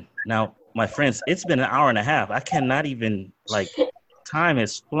 Amen. Now, my friends, it's been an hour and a half. I cannot even, like, time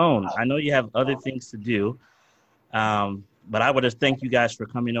has flown. I know you have other things to do, but I would just thank you guys for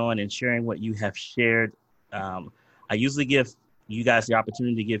coming on and sharing what you have shared. I usually give you guys the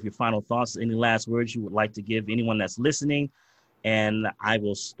opportunity to give your final thoughts, any last words you would like to give anyone that's listening. And I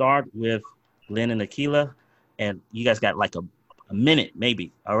will start with Glenn and Akilah, and you guys got like a minute,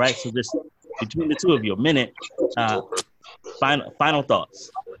 maybe. All right. So just between the two of you, a minute, final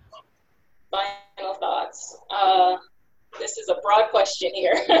thoughts. Final thoughts. This is a broad question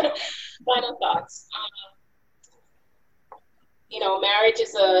here. Final thoughts. You know, marriage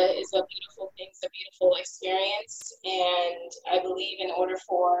is a beautiful thing. It's a beautiful experience, and I believe in order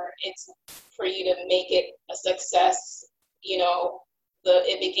for you to make it a success, you know,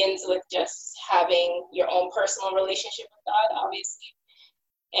 it begins with just having your own personal relationship with God, obviously,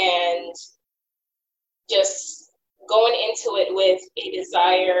 and just going into it with a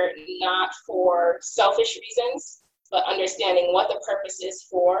desire not for selfish reasons, but understanding what the purpose is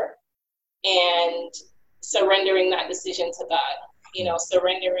for, and surrendering that decision to God, you know,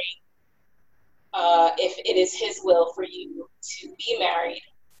 surrendering if it is His will for you to be married,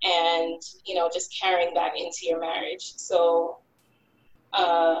 and, you know, just carrying that into your marriage. So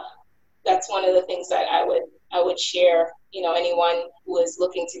that's one of the things that I would share, you know, anyone who is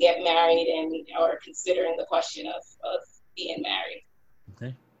looking to get married and or considering the question of being married.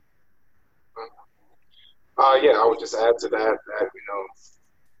 Okay. Yeah, I would just add to that, you know,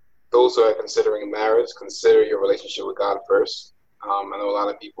 those who are considering marriage, consider your relationship with God first. I know a lot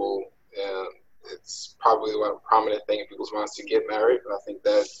of people, it's probably one prominent thing in people's minds to get married, but I think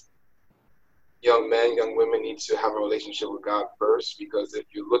that young men, young women need to have a relationship with God first, because if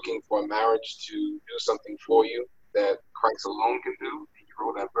you're looking for a marriage to do something for you that Christ alone can do, and you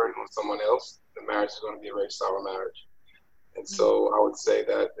roll that burden on someone else, the marriage is going to be a very sour marriage. And so I would say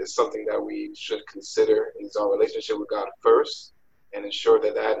that it's something that we should consider is our relationship with God first, and ensure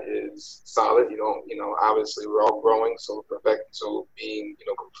that that is solid. You know, obviously we're all growing, so being, you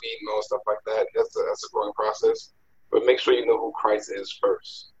know, complete and all stuff like that, that's a growing process. But make sure you know who Christ is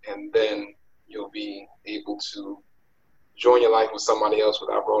first, and then you'll be able to join your life with somebody else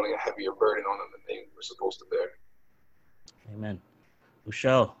without rolling a heavier burden on them than they were supposed to bear. Amen.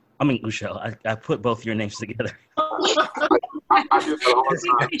 Ushel, I put both your names together. I do that all the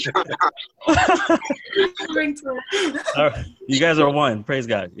time. All right. You guys are one. Praise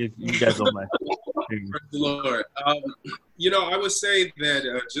God. If you guys don't mind. Praise the Lord. You know, I would say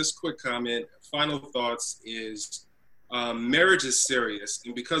that just quick comment, final thoughts is marriage is serious.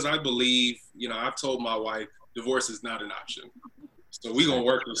 And because I believe, you know, I've told my wife, divorce is not an option. So we're going to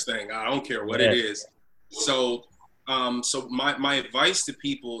work this thing. I don't care what it is. So my advice to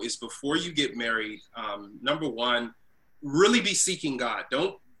people is before you get married, number one, really be seeking God.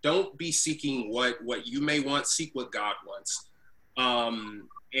 Don't be seeking what you may want. Seek what God wants.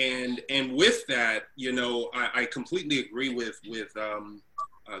 And with that, you know, I completely agree with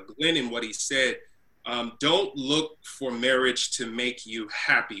Glenn and what he said. Don't look for marriage to make you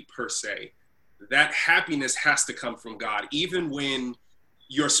happy per se. That happiness has to come from God. Even when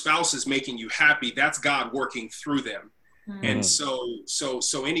your spouse is making you happy, that's God working through them. Mm-hmm. And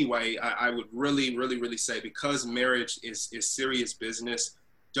so anyway, I would really, really, really say, because marriage is serious business,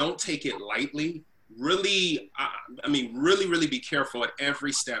 don't take it lightly. Really, really, really be careful at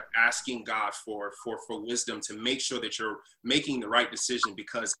every step, asking God for wisdom to make sure that you're making the right decision,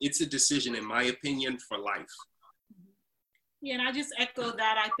 because it's a decision, in my opinion, for life. Yeah, and I just echo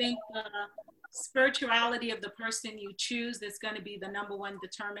that. I think spirituality of the person you choose that's going to be the number one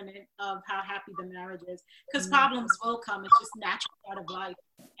determinant of how happy the marriage is. Because problems will come. It's just natural part of life.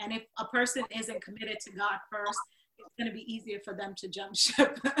 And if a person isn't committed to God first, it's going to be easier for them to jump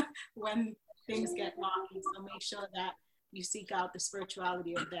ship when things get rocky. So make sure that you seek out the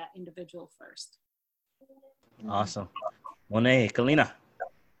spirituality of that individual first. Awesome. Monet, Kalina.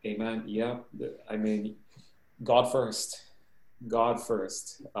 Amen. Yeah. I mean, God first. God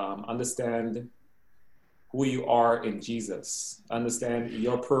first. Understand who you are in Jesus. Understand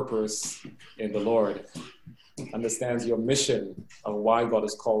your purpose in the Lord. Understand your mission of why God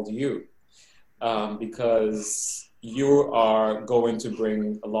has called you. Because you are going to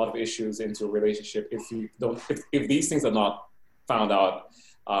bring a lot of issues into a relationship if these things are not found out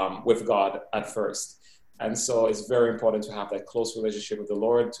with God at first. And so it's very important to have that close relationship with the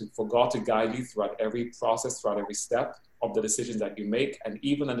Lord, for God to guide you throughout every process, throughout every step of the decisions that you make, and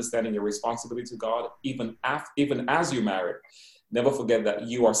even understanding your responsibility to God, even as you're married. Never forget that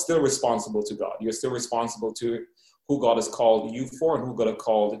you are still responsible to God. You're still responsible to who God has called you for and who God has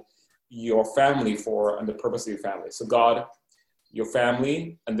called your family for and the purpose of your family. So God, your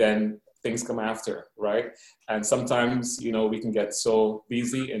family, and then things come after, right? And sometimes, we can get so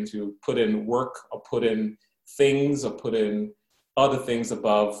busy into put in work or put in things or put in other things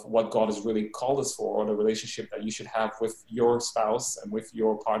above what God has really called us for, or the relationship that you should have with your spouse and with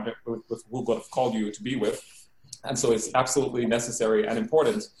your partner, with who God has called you to be with. And so it's absolutely necessary and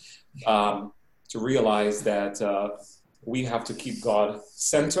important to realize that we have to keep God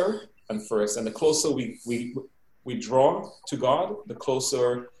center and first. And the closer we draw to God, the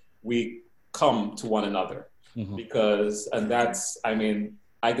closer we come to one another. Mm-hmm.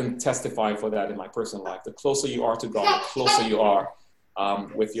 I can testify for that in my personal life. The closer you are to God, the closer you are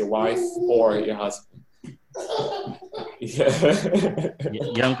with your wife or your husband. Yeah.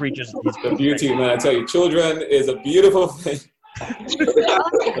 Young preachers. The beauty, man, I tell you, children is a beautiful thing.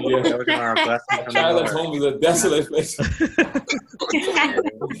 Child at home is a desolate place.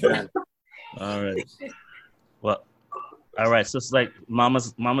 All right. Well, all right. So it's like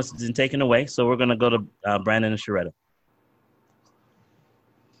Mama's been taken away. So we're gonna go to Brandon and Sharetta.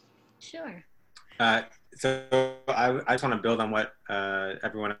 Sure. So I just want to build on what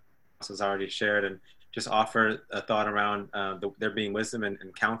everyone else has already shared and just offer a thought around there being wisdom and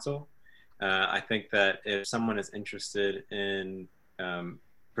counsel. I think that if someone is interested in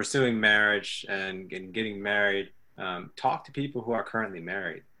pursuing marriage and getting married, talk to people who are currently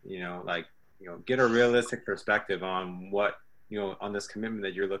married. Get a realistic perspective on what on this commitment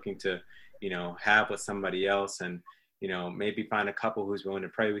that you're looking to have with somebody else, and maybe find a couple who's willing to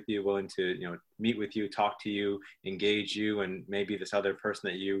pray with you, willing to meet with you, talk to you, engage you, and maybe this other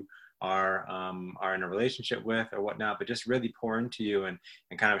person that you are in a relationship with or whatnot, but just really pour into you and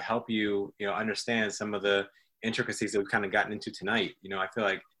kind of help you understand some of the intricacies that we've kind of gotten into tonight. I feel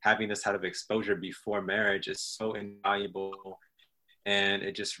like having this type of exposure before marriage is so invaluable, and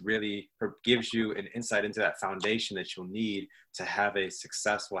it just really gives you an insight into that foundation that you'll need to have a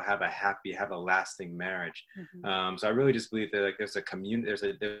successful, have a happy, have a lasting marriage. Mm-hmm. So I really just believe that there's a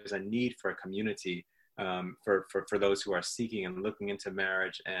community, there's a need for a community for those who are seeking and looking into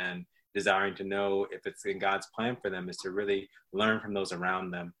marriage and desiring to know if it's in God's plan for them, is to really learn from those around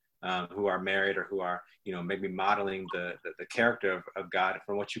them who are married or who are maybe modeling the character of God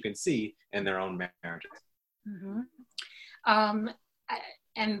from what you can see in their own marriages. Mm-hmm.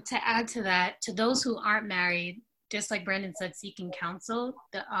 And to add to that, to those who aren't married, just like Brandon said, seeking counsel,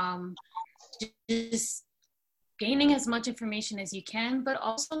 just gaining as much information as you can, but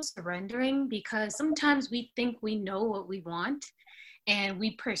also surrendering, because sometimes we think we know what we want and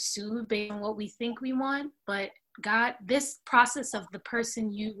we pursue based on what we think we want, but God, this process of the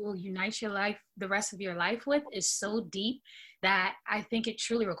person you will unite your life, the rest of your life with, is so deep that I think it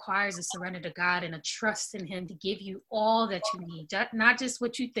truly requires a surrender to God and a trust in Him to give you all that you need. Not just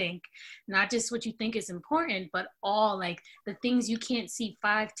what you think, not just what you think is important, but all, like the things you can't see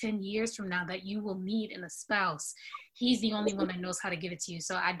 5-10 years from now that you will need in a spouse. He's the only one that knows how to give it to you.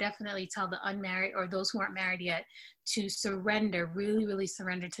 So I definitely tell the unmarried or those who aren't married yet to surrender, really, really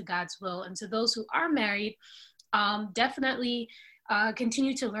surrender to God's will. And to those who are married, definitely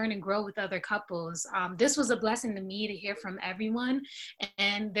continue to learn and grow with other couples. This was a blessing to me to hear from everyone.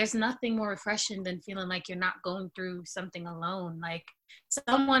 And there's nothing more refreshing than feeling like you're not going through something alone. Like,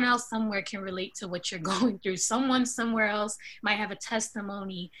 someone else somewhere can relate to what you're going through. Someone somewhere else might have a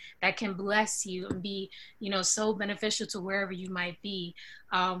testimony that can bless you and be, so beneficial to wherever you might be.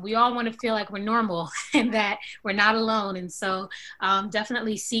 We all want to feel like we're normal and that we're not alone. And so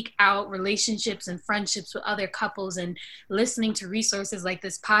definitely seek out relationships and friendships with other couples, and listening to resources like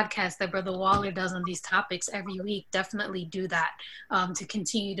this podcast that Brother Waller does on these topics every week. Definitely do that to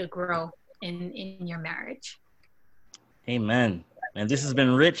continue to grow in your marriage. Amen. And this has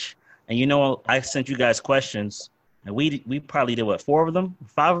been rich. And I sent you guys questions, and we probably did 4 of them,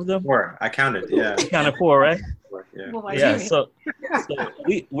 5 of them. 4. I counted. Yeah. You counted 4, right? 4, yeah. Well, Yeah. So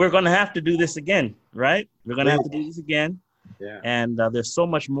we're gonna have to do this again, right? We're gonna have to do this again. Yeah. And there's so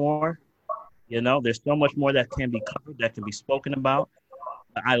much more. There's so much more that can be covered, that can be spoken about.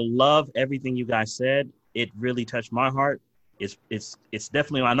 I love everything you guys said. It really touched my heart. It's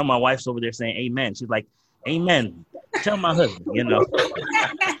definitely. I know my wife's over there saying amen. She's like, amen. Tell my husband.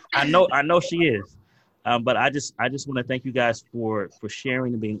 I know she is. But I just want to thank you guys for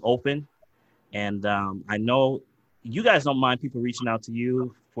sharing and being open. And I know you guys don't mind people reaching out to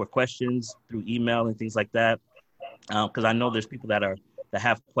you for questions through email and things like that. Because I know there's people that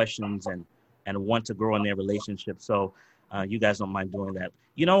have questions and want to grow in their relationship. So you guys don't mind doing that.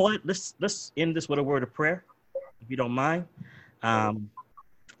 You know what? Let's end this with a word of prayer, if you don't mind. And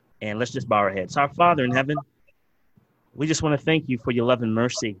let's just bow our heads. Our Father in heaven, we just want to thank you for your love and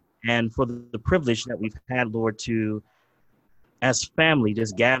mercy, and for the privilege that we've had, Lord, to, as family,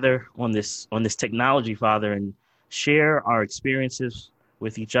 just gather on this technology, Father, and share our experiences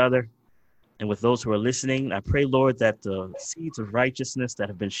with each other and with those who are listening. I pray, Lord, that the seeds of righteousness that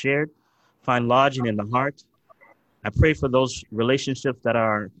have been shared find lodging in the heart. I pray for those relationships that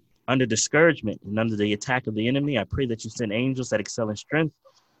are under discouragement and under the attack of the enemy. I pray that you send angels that excel in strength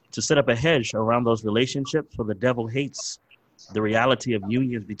to set up a hedge around those relationships, for the devil hates the reality of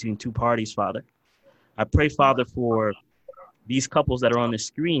unions between 2 parties, Father. I pray, Father, for these couples that are on the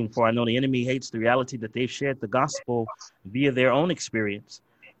screen, for I know the enemy hates the reality that they've shared the gospel via their own experience.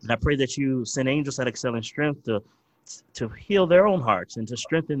 And I pray that you send angels that excel in strength to heal their own hearts and to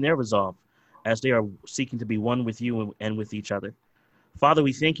strengthen their resolve as they are seeking to be one with you and with each other. Father,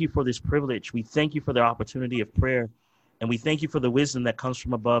 we thank you for this privilege. We thank you for the opportunity of prayer. And we thank you for the wisdom that comes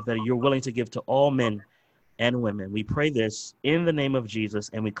from above that you're willing to give to all men and women. We pray this in the name of Jesus,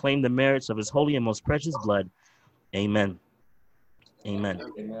 and we claim the merits of his holy and most precious blood. Amen. Amen.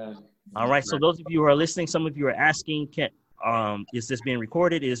 Amen. All right. So those of you who are listening, some of you are asking, is this being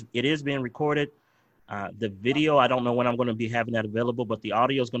recorded? It is being recorded. The video, I don't know when I'm going to be having that available, but the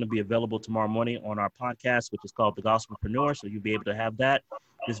audio is going to be available tomorrow morning on our podcast, which is called The Gospelpreneur. So you'll be able to have that.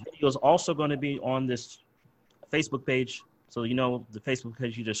 This video is also going to be on this Facebook page. So, the Facebook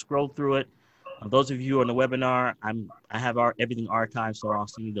page, you just scroll through it. Those of you on the webinar, I have everything archived, so I'll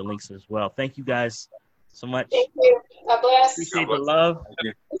send you the links as well. Thank you guys so much. Thank you. God bless. Appreciate the love.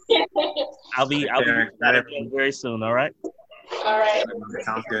 I'll be back again very soon. All right. All right.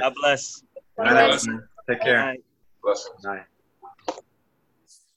 Sounds good. God bless. Good night. Take care. Good night. Bless. Night.